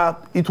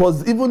it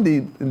was even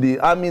the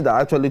army that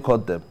actually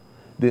caught them.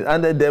 They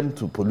handed them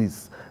to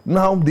police.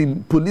 Now the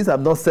police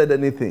have not said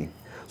anything.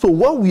 So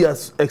what we are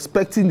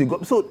expecting the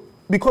government,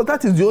 because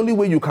that is the only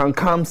way you can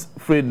calm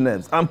frayed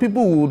nerves. And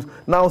people would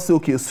now say,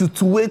 okay,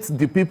 situate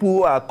the people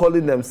who are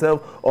calling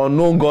themselves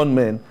unknown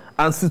gunmen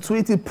and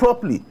situate it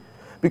properly.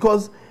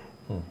 Because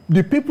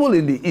the people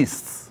in the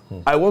East,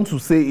 I want to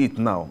say it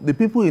now, the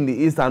people in the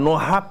East are not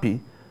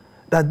happy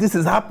that this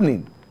is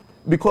happening.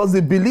 Because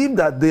they believe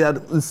that they are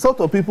the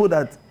sort of people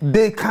that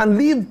they can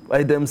live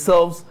by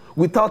themselves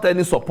without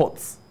any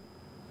support.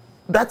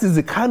 That is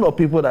the kind of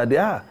people that they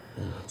are.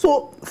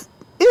 So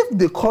if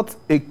they caught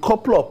a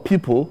couple of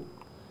people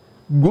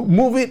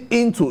moving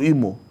into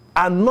Imo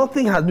and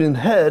nothing has been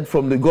heard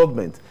from the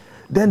government,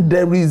 then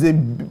there is a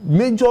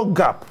major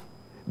gap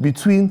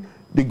between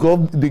the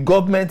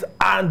government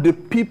and the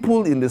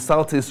people in the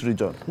southeast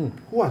region.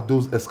 Who are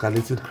those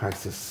escalating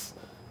crises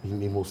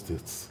in Imo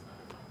states?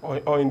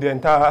 Or in the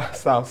entire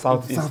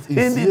southeast.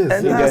 In the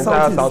entire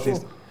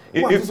southeast.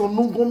 Who are those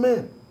unknown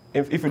gunmen?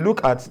 If you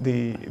look at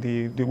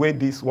the way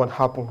this one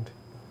happened,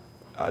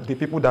 the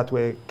people that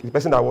were, the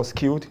person that was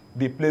killed,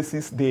 the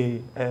places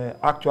they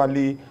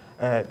actually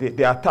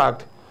they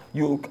attacked,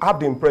 you have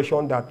the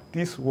impression that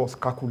this was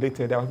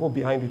calculated. There was people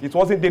behind it. It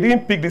wasn't. They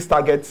didn't pick these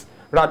targets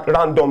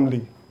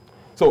randomly.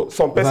 So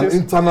some persons.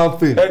 An internal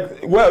thing.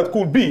 Well, it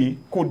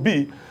could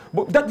be,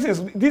 but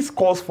this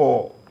calls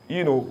for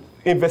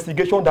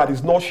investigation that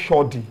is not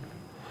shoddy,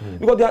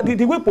 because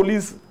the way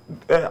police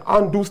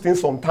undo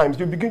things sometimes,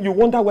 you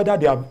wonder whether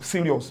they are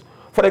serious.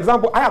 For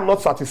example, I am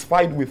not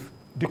satisfied with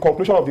the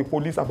conclusion of the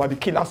police about the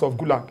killers of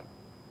Gulag.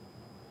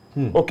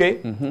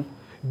 Okay.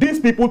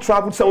 These people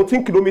traveled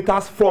 17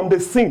 kilometers from the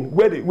scene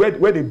where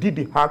they did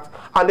the act,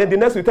 and then the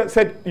next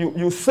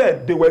you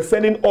said they were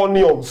selling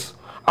onions,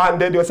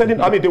 and then they were selling.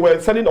 They were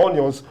selling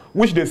onions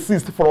which they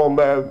seized from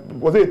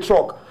was it a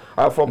truck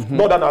from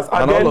Northerners,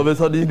 and then all of a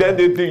sudden, then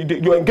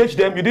you engaged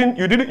them.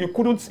 You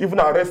couldn't even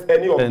arrest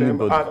any of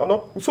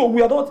them. So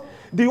we are not.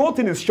 The whole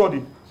thing is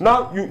shoddy.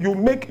 Now you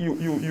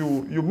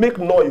make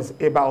noise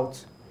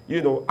about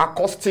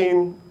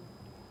accosting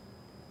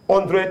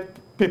 100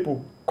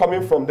 people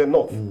coming from the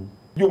north.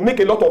 You make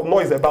a lot of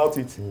noise about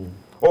it.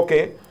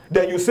 Okay,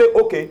 then you say,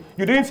 okay,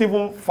 you didn't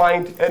even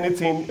find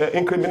anything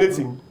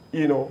incriminating,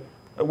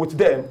 with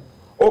them.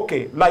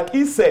 Okay, like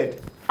he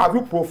said, have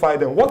you profiled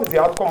them? What is the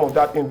outcome of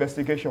that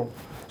investigation?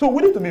 So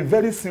we need to be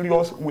very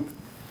serious with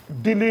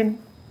dealing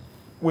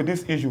with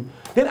this issue.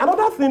 Then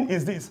another thing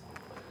is this: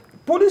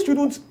 police should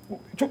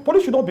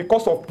not,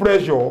 because of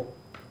pressure,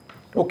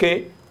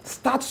 okay,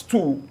 starts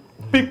to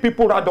pick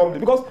people randomly,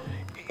 because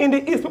in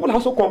the East, people are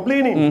also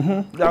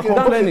complaining. They are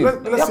complaining.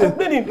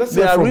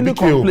 They are really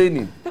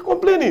complaining. They're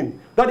complaining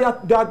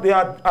that they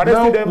are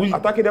arresting them,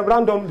 attacking them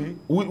randomly.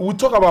 We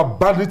talk about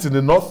bandits in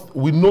the north.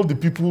 We know the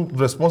people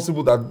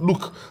responsible that,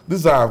 look,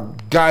 these are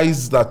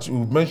guys that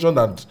you mentioned,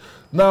 and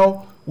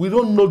now we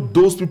don't know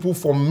those people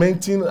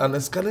fomenting an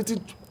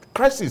escalating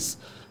crisis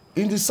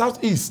in the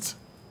southeast.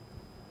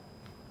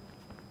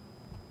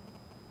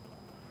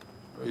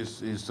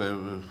 It's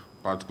a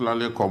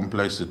particularly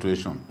complex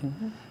situation.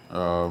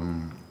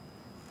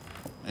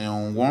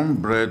 In one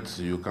breath,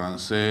 you can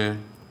say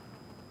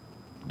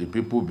the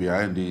people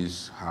behind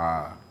this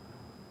are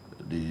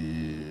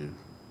the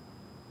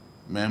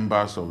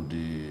members of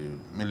the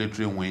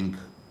military wing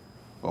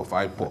of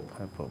IPOB.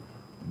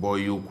 But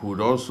you could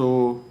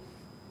also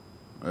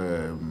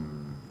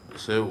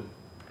say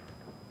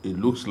it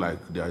looks like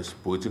there is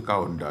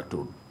political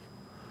undertone,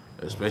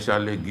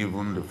 especially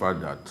given the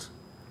fact that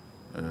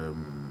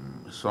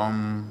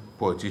some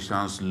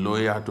politicians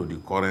loyal to the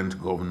current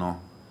governor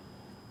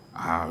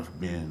have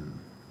been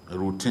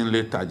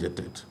routinely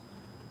targeted.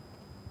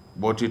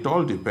 But it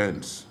all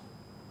depends.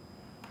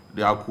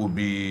 There could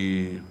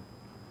be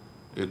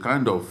a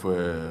kind of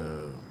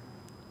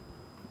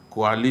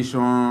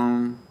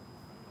coalition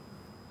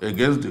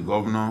against the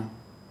governor,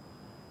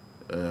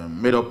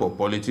 made up of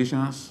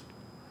politicians,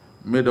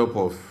 made up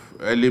of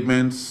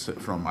elements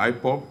from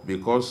IPOB,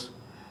 because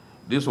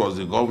this was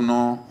the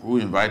governor who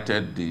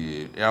invited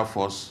the Air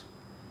Force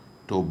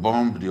to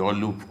bomb the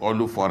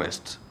Olu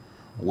forest,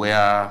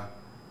 where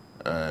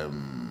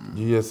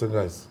yes,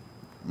 guys.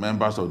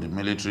 Members of the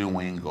military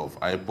wing of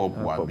IPOB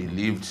were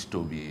believed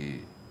to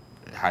be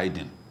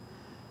hiding.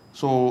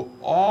 So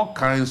all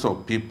kinds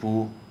of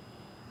people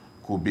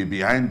could be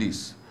behind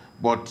this.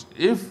 But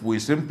if we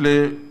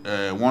simply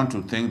want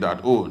to think that,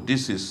 oh,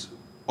 this is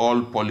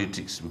all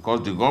politics,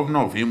 because the governor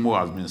of Imo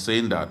has been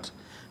saying that,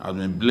 has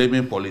been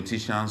blaming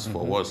politicians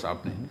for what's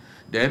happening,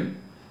 then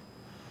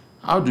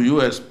how do you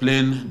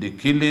explain the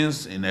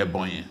killings in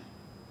Ebonyi?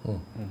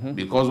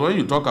 Because when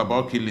you talk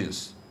about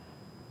killings,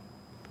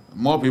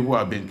 more people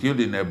have been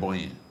killed in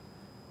Ebonyi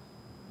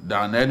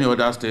than any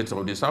other states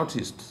of the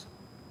southeast.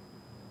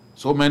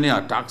 So many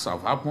attacks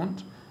have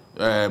happened.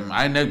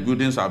 INEC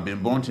buildings have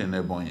been burnt in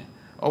Ebonyi.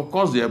 Of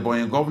course, the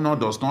Ebonyi governor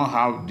does not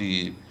have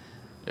the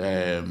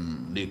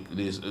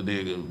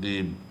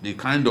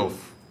kind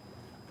of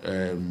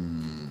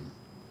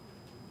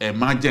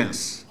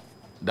emergence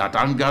that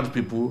angered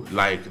people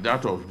like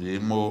that of the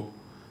Imo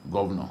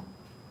governor.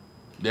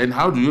 Then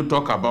how do you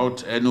talk about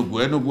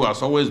Enugu? Enugu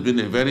has always been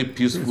a very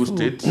peaceful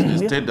state, a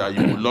state that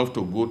you would love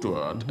to go to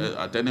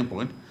at any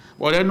point.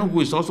 But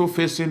Enugu is also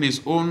facing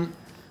its own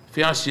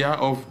fair share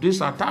of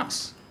these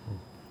attacks.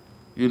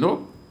 You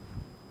know,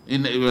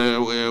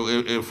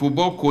 a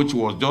football coach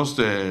was just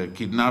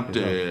kidnapped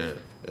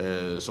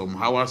some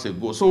hours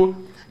ago. So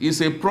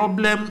it's a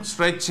problem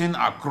stretching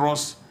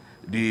across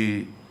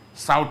the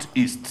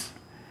southeast.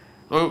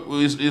 So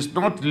it's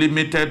not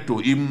limited to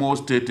Imo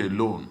State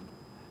alone.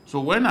 So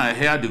when I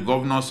hear the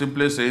governor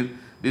simply saying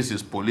this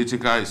is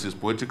political, it's his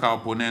political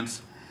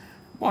opponents,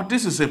 but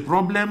this is a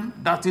problem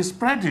that is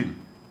spreading.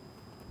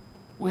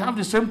 We have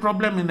the same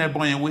problem in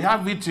Ebonyi. We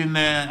have it in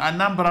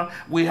Anambra.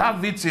 We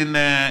have it in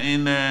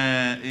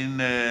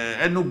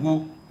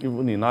Enugu.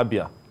 Even in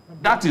Abia.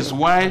 That is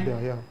why,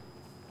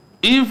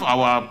 if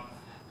our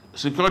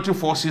security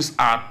forces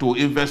are to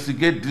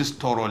investigate this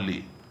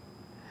thoroughly,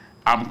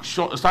 I'm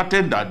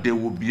certain that they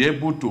will be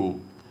able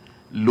to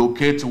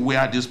locate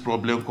where this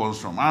problem comes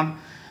from. And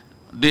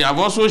they have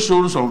also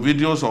shown some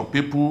videos of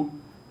people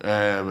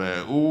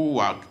who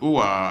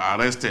are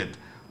arrested,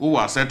 who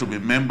are said to be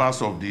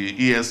members of the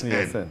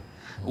ESN.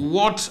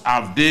 What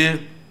have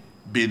they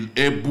been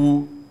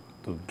able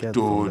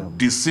to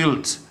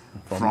desilt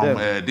from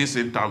these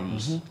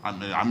interviews?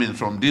 I mean,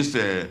 from these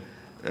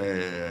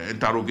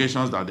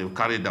interrogations that they've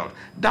carried out?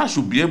 That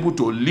should be able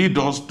to lead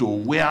us to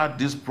where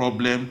this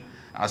problem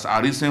has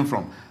arisen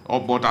from.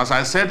 But as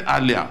I said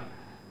earlier,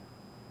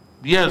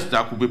 yes,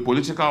 there could be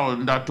political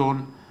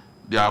undertone.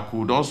 There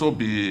could also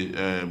be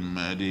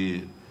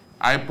the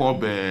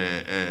IPOB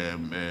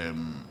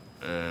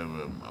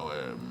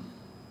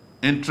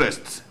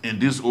interest in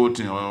this whole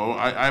thing, or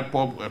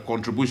IPOB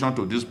contribution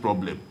to this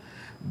problem.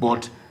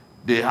 But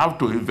they have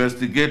to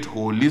investigate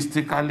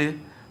holistically,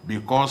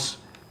 because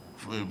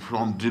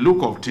from the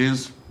look of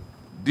things,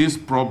 this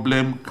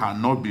problem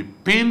cannot be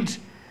pinned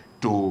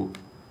to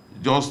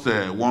just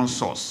one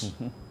source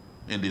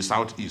in the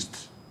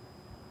southeast.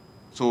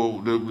 So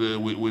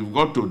we've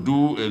got to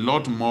do a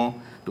lot more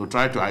to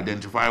try to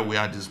identify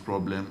where this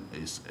problem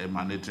is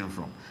emanating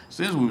from.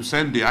 Since we've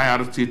sent the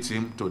IRT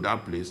team to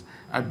that place,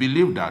 I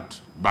believe that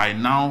by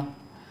now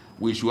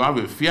we should have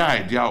a fair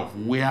idea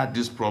of where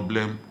this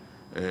problem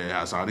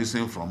has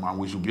arisen from, and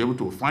we should be able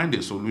to find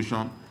a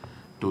solution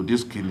to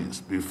these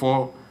killings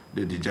before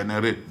they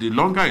degenerate. The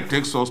longer it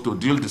takes us to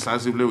deal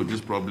decisively with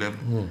this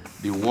problem,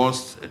 the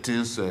worse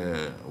things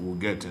will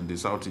get in the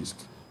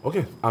southeast.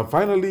 Okay, and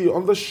finally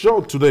on the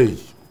show today,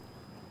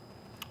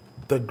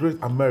 the great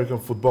American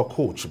football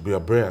coach, Bear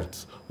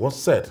Bryant, once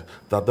said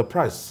that the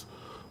price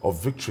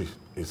of victory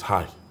is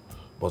high,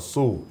 but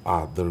so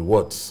are the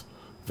rewards.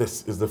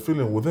 This is the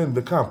feeling within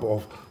the camp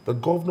of the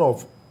governor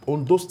of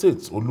Ondo State,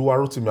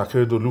 Oluwarotimi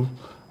Akeredolu,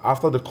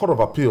 after the Court of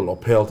Appeal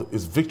upheld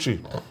his victory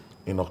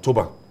in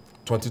October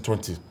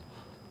 2020.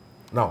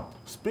 Now,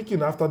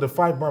 speaking after the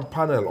 5-man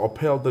panel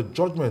upheld the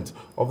judgment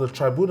of the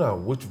tribunal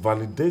which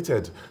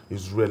validated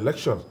his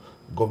re-election,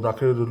 Governor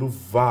Akeredolu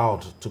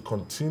vowed to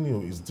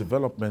continue his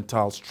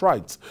developmental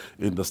strides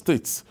in the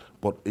states.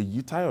 But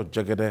Eyitayo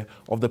Jegede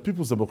of the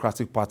People's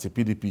Democratic Party,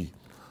 PDP,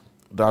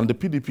 and the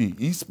PDP,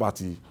 his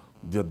party,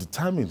 they are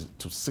determined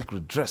to seek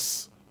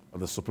redress at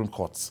the Supreme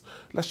Court.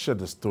 Let's share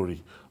the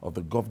story of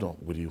the governor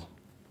with you.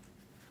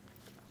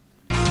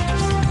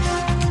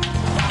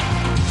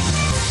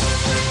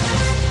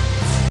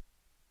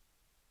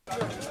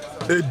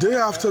 A day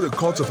after the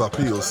Court of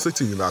Appeal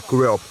sitting in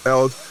Akure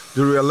upheld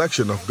the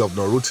re-election of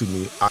Governor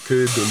Rotimi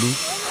Akeredolu,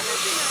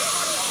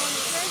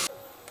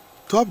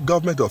 top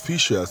government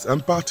officials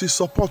and party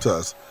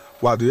supporters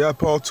while the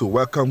airport to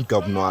welcome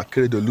Governor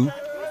Akeredolu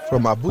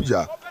from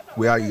Abuja,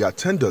 where he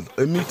attended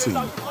a meeting.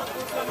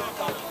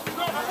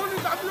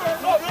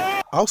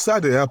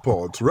 Outside the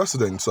airport,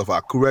 residents of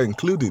Akure,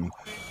 including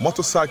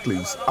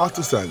motorcyclists,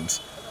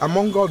 artisans,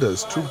 among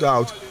others, trooped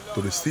out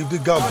to receive the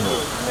governor.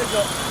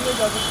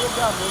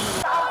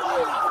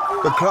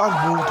 The crowd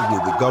moved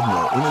with the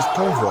governor in his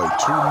convoy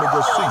through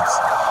major streets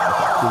of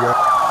Akure.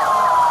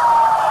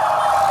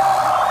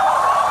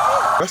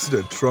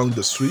 Residents thronged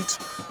the streets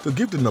to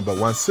give the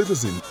 #1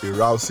 citizen a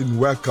rousing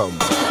welcome.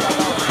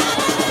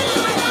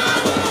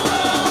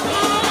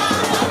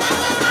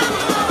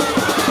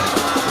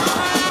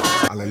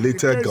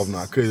 Later, Governor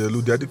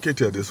Akeredolu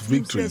dedicated his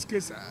victory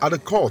at the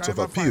Court of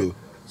Appeal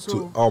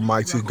to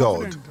Almighty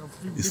God.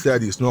 He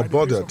said he is not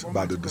bothered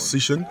by the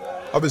decision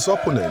of his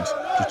opponent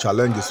to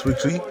challenge his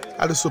victory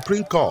at the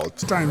Supreme Court.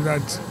 Time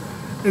that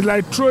it's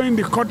like throwing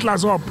the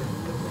cutlass up.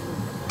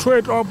 Throw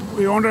it up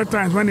 100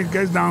 times. When it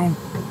gets down,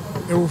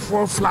 it will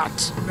fall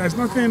flat. There's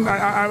nothing.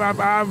 I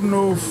have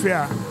no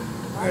fear.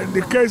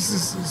 The case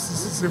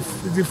is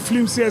the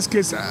flimsiest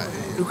case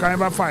you can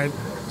ever file.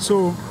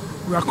 So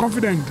we are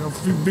confident of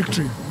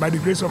victory by the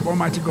grace of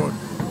Almighty God.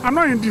 I'm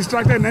not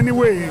distracted in any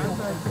way.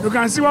 You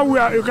can see what we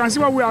are. You can see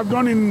what we have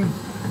done in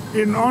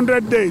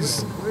 100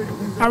 days.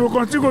 I will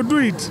continue to do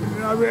it.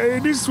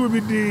 This will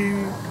be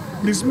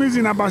dismissed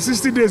in about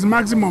 60 days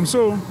maximum.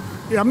 So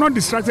I'm not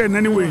distracted in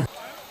any way.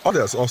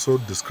 Others also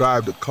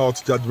described the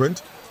court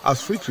judgment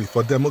as victory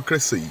for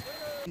democracy.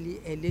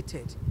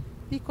 Elated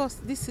because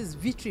this is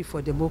victory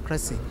for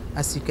democracy,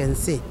 as you can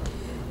see.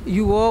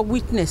 You all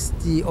witnessed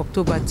the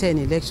October 10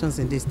 elections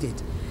in the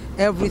state.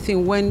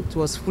 Everything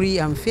was free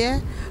and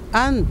fair,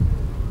 and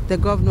the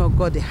governor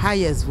got the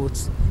highest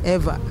votes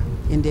ever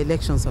in the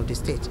elections of the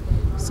state.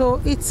 So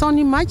it's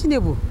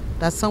unimaginable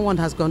that someone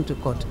has gone to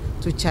court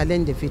to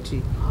challenge the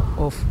victory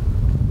of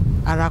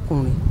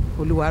Arakunrin,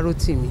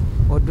 Oluwarotimi,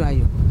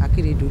 Odunayo,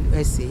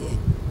 Akeredolu, SAN.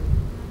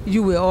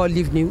 You were all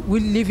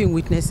living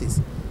witnesses.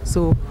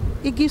 So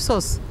it gives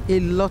us a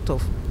lot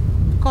of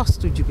cause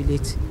to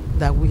jubilate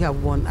that we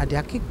have won at the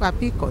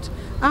Appeal Court.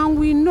 And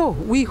we know,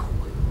 we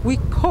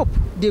hope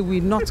they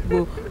will not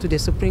go to the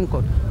Supreme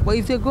Court. But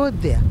if they go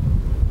there,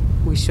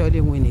 we surely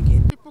win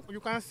again. You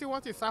can see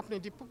what is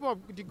happening. The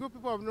good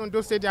people of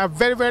Ondo State, they are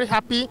very, very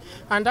happy,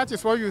 and that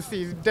is what you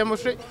see.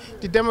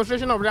 The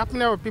demonstration of the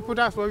happiness of people,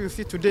 that's what you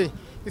see today.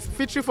 It's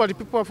victory for the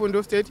people of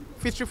Ondo State,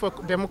 victory for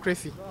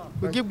democracy.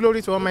 We give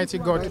glory to Almighty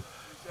God.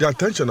 The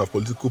attention of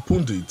political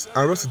pundits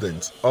and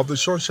residents of the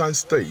Sunshine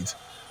State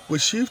will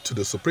shift to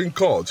the Supreme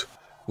Court,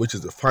 which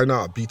is the final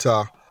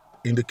arbiter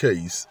in the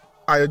case.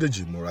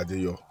 Ayodeji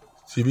Moradeyo,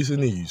 CBC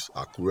News,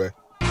 Akure.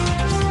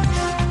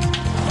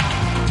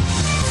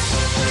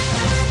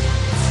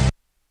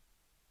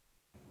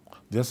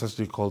 The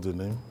SSG called the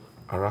name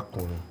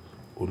Arakunrin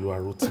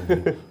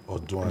Oluwarotimi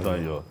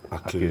Odunayo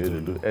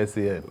Akeredolu.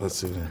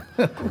 SAN.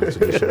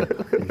 Congratulations.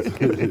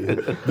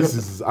 This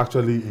is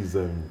actually his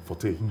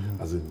forte,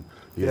 as in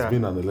he has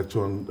been an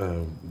election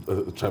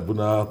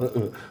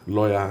tribunal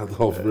lawyer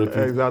of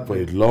raping for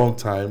a long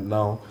time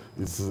now.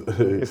 He's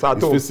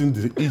facing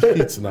the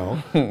heat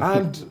now.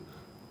 And,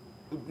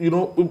 you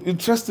know,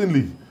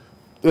 interestingly,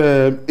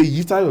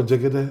 Eyitayo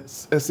Jegede,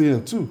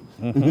 SAN too,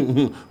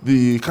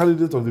 the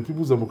candidate of the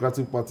People's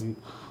Democratic Party,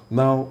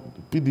 now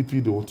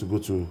PDP, they want to go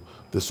to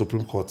the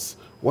Supreme Court.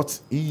 What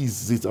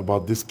is it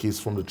about this case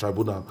from the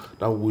tribunal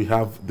that we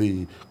have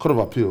the Court of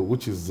Appeal,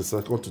 which is the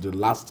second to the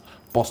last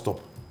bus stop?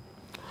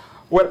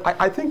 Well,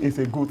 I think it's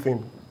a good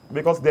thing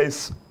because there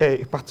is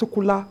a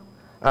particular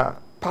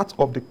part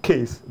of the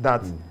case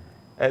that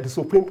the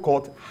Supreme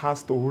Court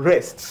has to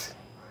rest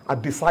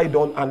and decide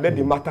on and let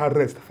the matter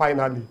rest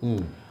finally.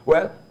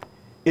 Well,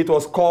 it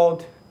was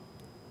called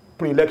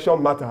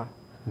pre-election matter.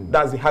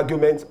 That's the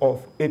argument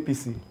of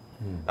APC.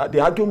 The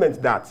argument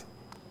that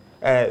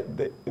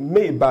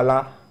May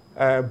Bala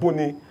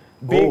Buni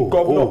being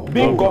governor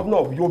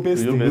of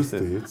Yobe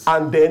State,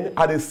 and then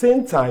at the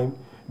same time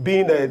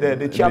being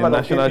the chairman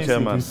of APC.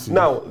 Chairman.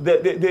 Now,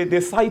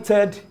 they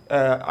cited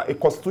a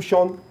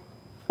constitution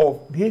of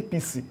the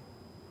APC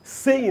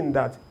saying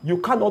that you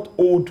cannot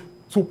hold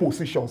two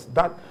positions.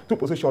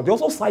 They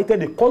also cited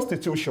the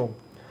constitution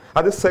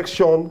at the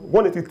section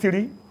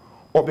 183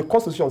 of the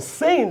constitution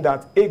saying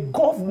that a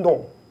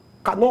governor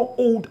cannot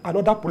hold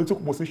another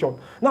political position.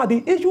 Now,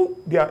 the issue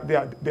they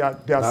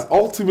are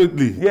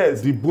ultimately,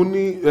 yes, the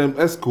Buni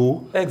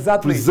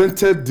ESCO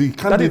presented the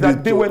candidate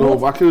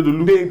of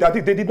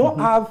Akeredolu. They did not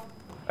have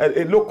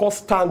a local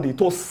standing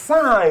to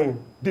sign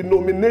the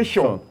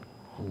nomination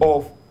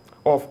of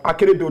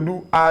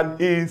Akeredolu and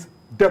his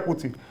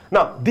deputy.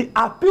 Now, the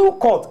appeal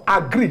court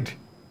agreed.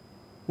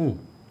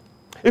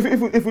 If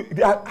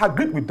they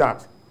agreed with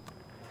that,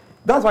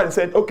 that's why they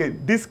said, okay,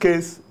 this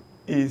case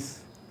is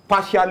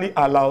partially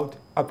allowed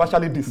and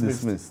partially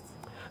dismissed.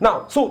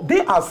 Now, so they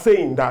are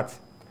saying that,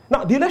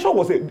 now the election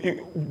was,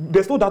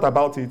 there's no doubt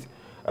about it.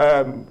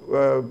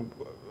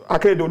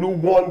 Akeredolu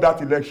won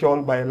that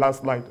election by a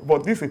landslide.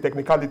 But this is a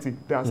technicality.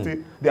 They are still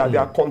they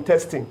are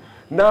contesting.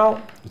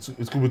 Now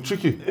it could be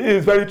tricky. It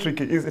is very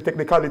tricky. It's a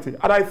technicality.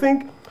 And I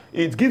think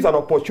it gives an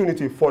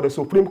opportunity for the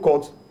Supreme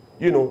Court,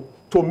 you know,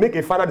 to make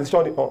a final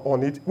decision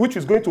on it, which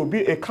is going to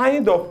be a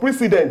kind of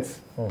precedent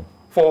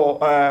for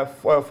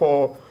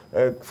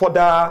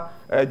further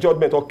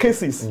judgment or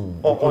cases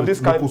on this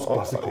kind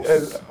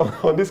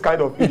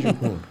of issue.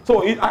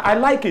 So I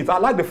like it. I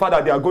like the fact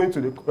that they are going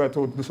to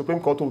the Supreme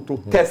Court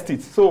to test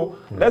it. So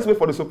let's wait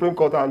for the Supreme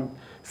Court and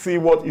see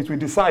what it will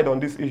decide on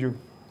this issue.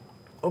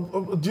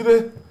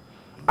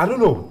 I don't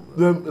know.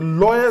 The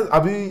lawyers,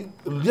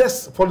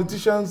 yes,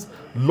 politicians,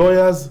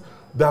 lawyers,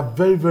 they are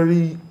very,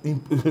 very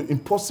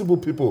impossible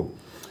people.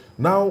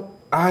 Now,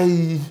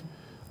 I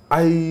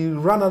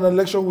ran an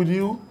election with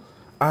you,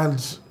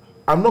 and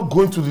I'm not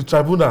going to the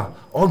tribunal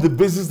on the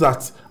basis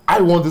that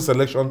I won this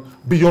election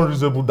beyond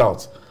reasonable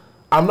doubt.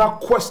 I'm not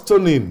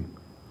questioning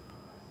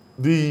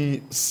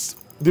the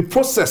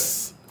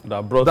process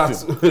that brought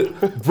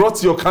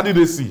brought your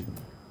candidacy.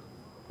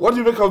 What do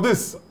you make of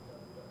this?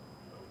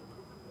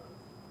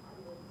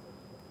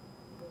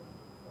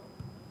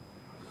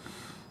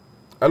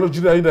 Hello,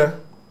 Judy, are you there?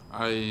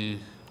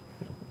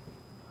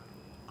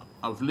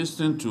 I've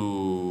listened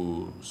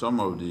to some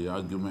of the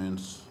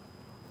arguments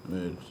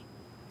made.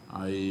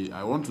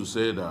 I want to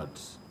say that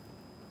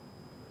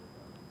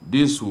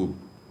this will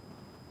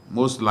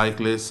most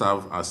likely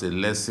serve as a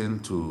lesson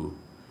to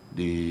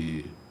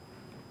the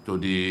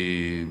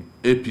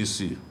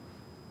APC,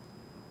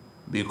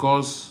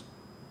 because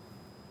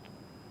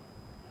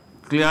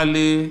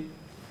clearly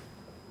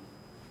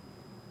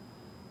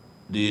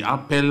the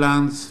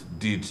appellants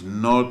did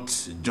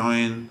not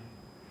join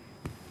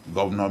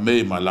Governor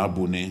Mai Mala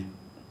Buni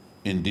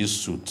in this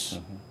suit.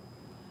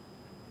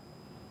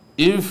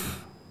 If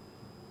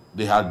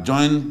they had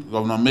joined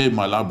Governor Mai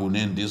Mala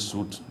Buni in this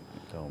suit,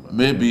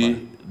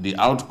 maybe the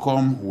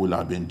outcome would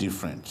have been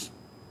different.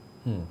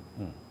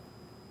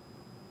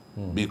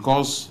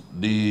 Because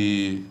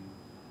the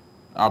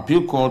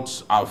appeal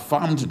courts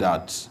affirmed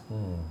that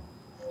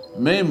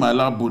Mai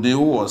Mala Buni,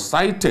 who was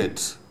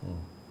cited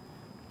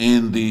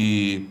in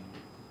the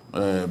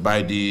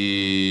by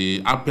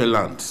the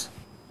appellant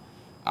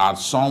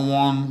as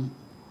someone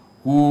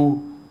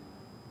who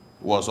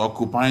was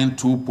occupying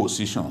two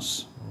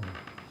positions,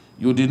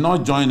 you did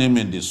not join him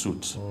in the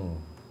suit.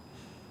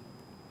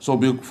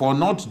 So for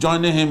not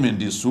joining him in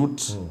the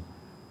suit,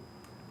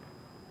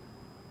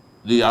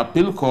 the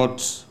appeal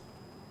court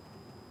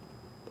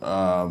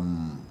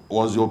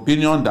was the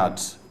opinion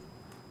that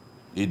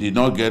he did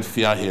not get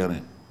fair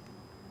hearing.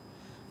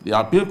 The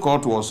appeal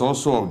court was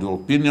also of the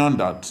opinion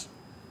that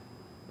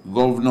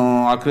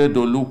Governor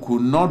Akeredolu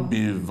could not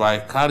be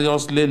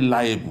vicariously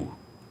liable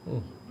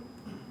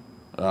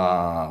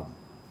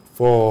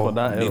for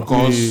that error.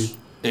 Because,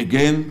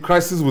 again,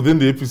 crisis within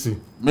the APC.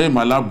 Mai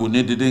Mala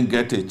Buni didn't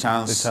get a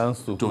chance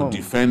to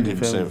defend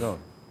himself.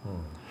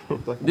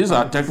 These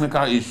are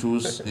technical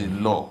issues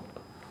in law,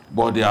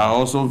 but they are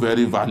also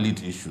very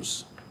valid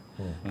issues.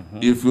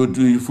 If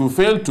you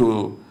fail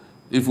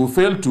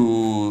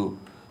to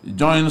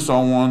join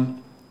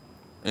someone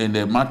in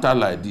a matter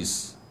like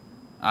this,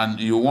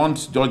 and you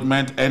want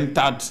judgment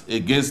entered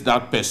against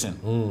that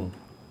person,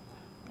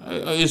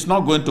 it's not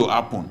going to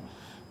happen.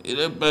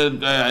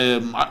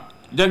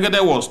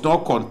 Jegede was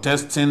not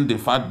contesting the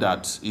fact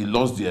that he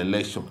lost the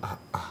election.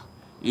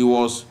 He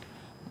was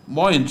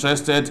more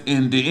interested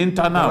in the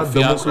internal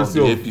affairs of the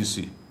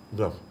APC.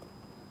 Yeah.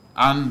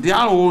 And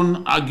their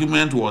own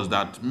argument was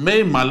that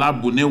Mai Mala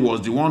Buni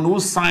was the one who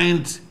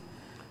signed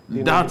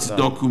that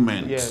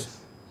document,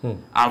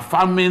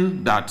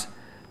 affirming that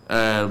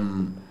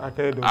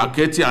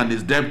Aketi and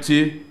his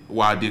deputy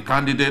were the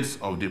candidates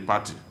of the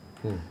party.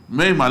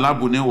 Mai Mala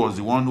Buni was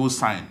the one who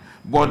signed.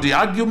 But the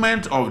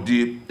argument of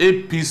the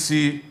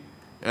APC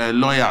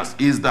lawyers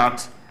is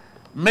that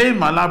Mai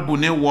Mala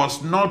Buni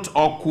was not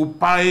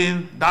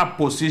occupying that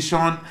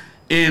position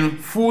in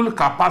full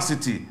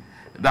capacity,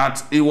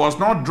 that he was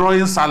not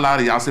drawing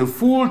salary as a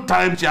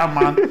full-time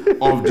chairman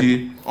of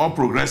the All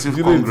Progressive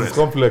Congress.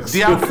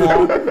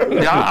 Therefore,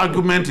 their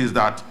argument is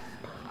that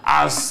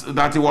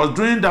he was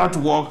doing that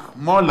work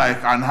more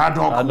like an ad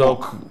hoc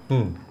work.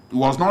 He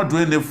was not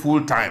doing it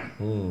full-time.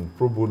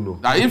 Pro bono.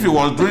 That if he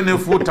was doing it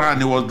full-time,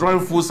 he was drawing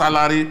full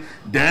salary,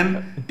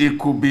 then it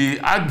could be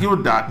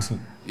argued that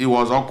he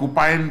was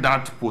occupying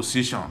that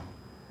position.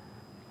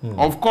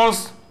 Of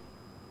course,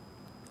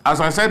 as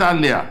I said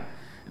earlier,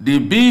 the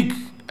big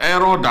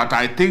error that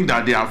I think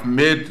that they have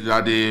made,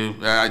 that the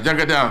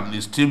Jegede and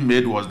his team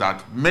made, was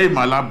that Mai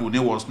Mala Buni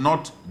was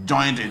not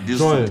joined in this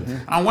suit.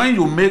 And when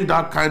you make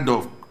that kind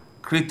of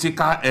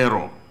critical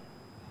error,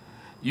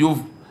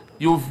 you've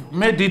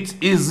made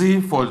it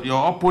easy for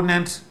your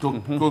opponent to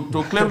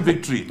claim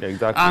victory.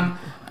 Exactly. And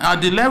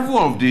at the level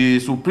of the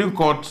Supreme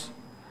Court,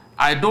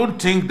 I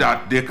don't think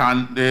that they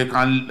can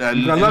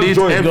lead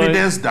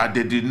evidence that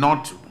they did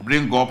not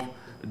bring up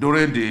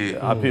during the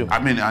appeal. I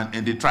mean,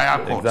 in the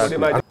trial court.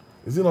 Exactly.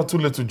 Is it not too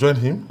late to join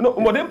him? No,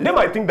 but they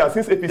might think that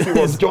since APC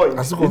was joined,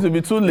 it will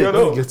be too late. You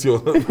know? Get your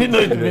It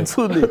will be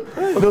too late.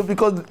 No,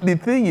 because the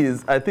thing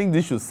is, I think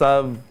this should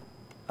serve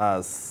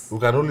as... We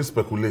can only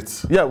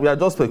speculate. Yeah, we are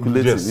just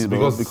speculating, yes, you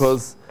know,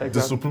 because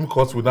the Supreme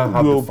Court will now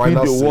have will the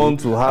final be the say, one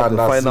to have and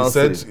the as final he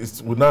said, say.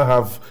 it will now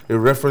have a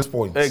reference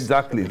point.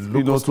 Exactly.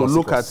 You know, to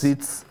look at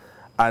it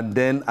and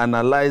then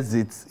analyze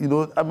it. You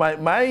know,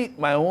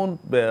 my own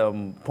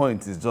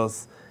point is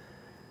just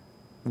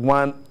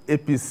one,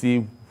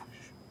 APC,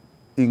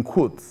 in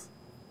quotes,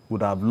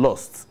 would have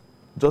lost,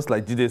 just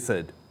like Jide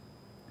said,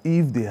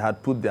 if they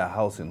had put their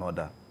house in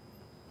order.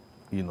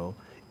 You know,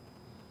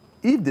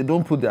 if they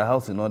don't put their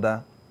house in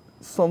order,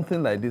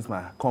 something like this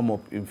might come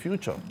up in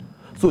future.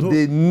 So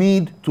they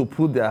need to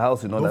put their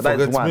house in order. Don't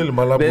forget, one.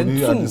 Malabuni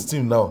Then and his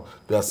team now,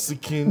 they are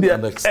seeking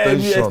an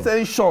extension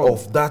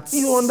of that.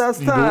 You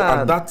understand? You know,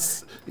 and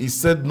that is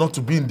said not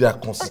to be in their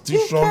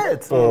constitution.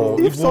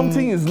 If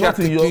something is not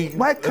in your,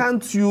 why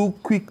can't you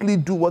quickly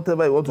do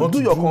whatever you want to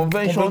do your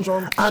convention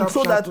and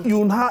so that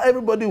you have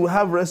everybody will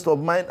have rest of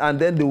mind and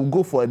then they will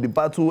go for the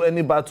battle,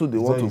 any battle they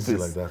want to face.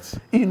 Like that.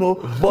 You know,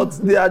 but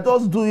they are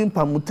just doing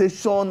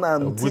permutation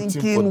and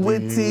thinking,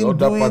 waiting,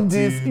 doing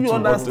this. You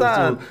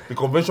understand? So the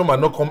convention might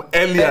not come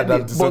earlier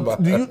than December.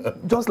 But do you,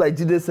 just like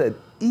Jide said,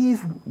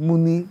 if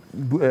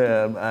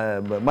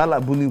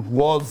Malabuni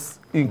was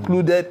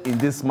included in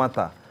this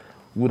matter,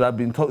 would have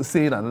been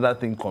saying another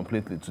thing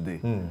completely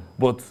today.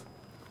 But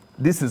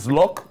this is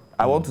luck.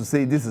 I want to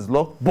say this is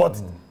luck,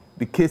 but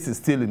the case is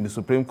still in the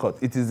Supreme Court.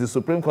 It is the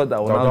Supreme Court that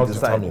will now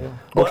decide.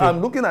 But I'm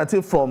looking at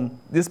it from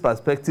this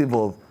perspective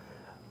of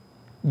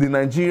the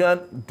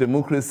Nigerian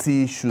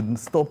democracy should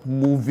stop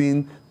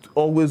moving,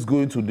 always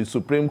going to the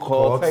Supreme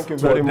Court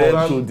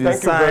to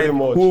decide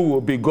who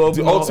will be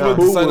governor. The ultimate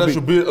decider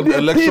should be on the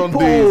election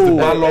days, the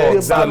ballot.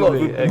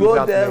 Exactly.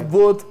 Go there,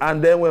 vote, and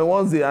then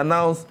once they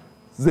announce,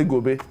 they go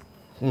back.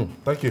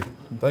 Thank you.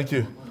 Thank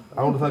you.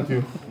 I want to thank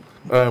you.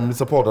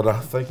 Mr. Paul Dada,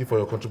 thank you for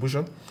your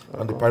contribution.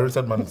 And the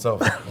pirated man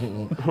himself.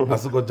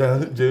 Asugo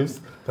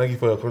James, thank you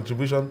for your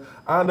contribution.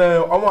 And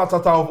Omo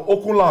Atata of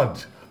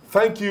Okuland,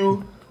 thank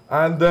you.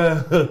 And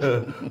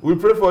we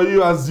pray for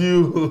you as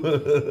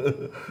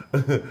you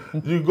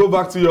you go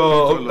back to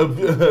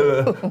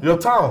your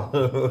town.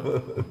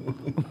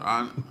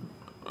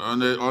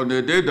 And on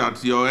the day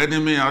that your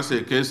enemy has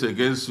a case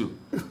against you,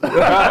 may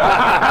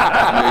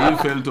he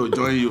fail to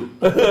join you.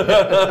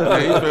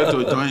 May he fail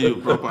to join you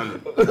properly.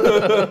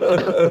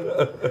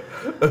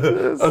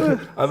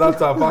 And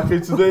that's our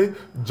package today.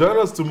 Join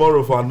us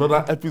tomorrow for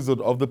another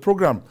episode of the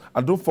program.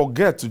 And don't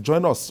forget to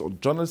join us on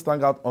Journalist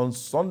Hangout on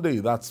Sunday.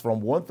 That's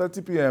from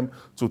 1:30 p.m.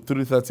 to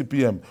 3:30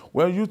 p.m.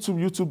 We're on YouTube,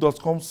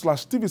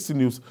 youtube.com/TVC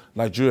News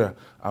Nigeria.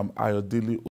 I'm Ayodele.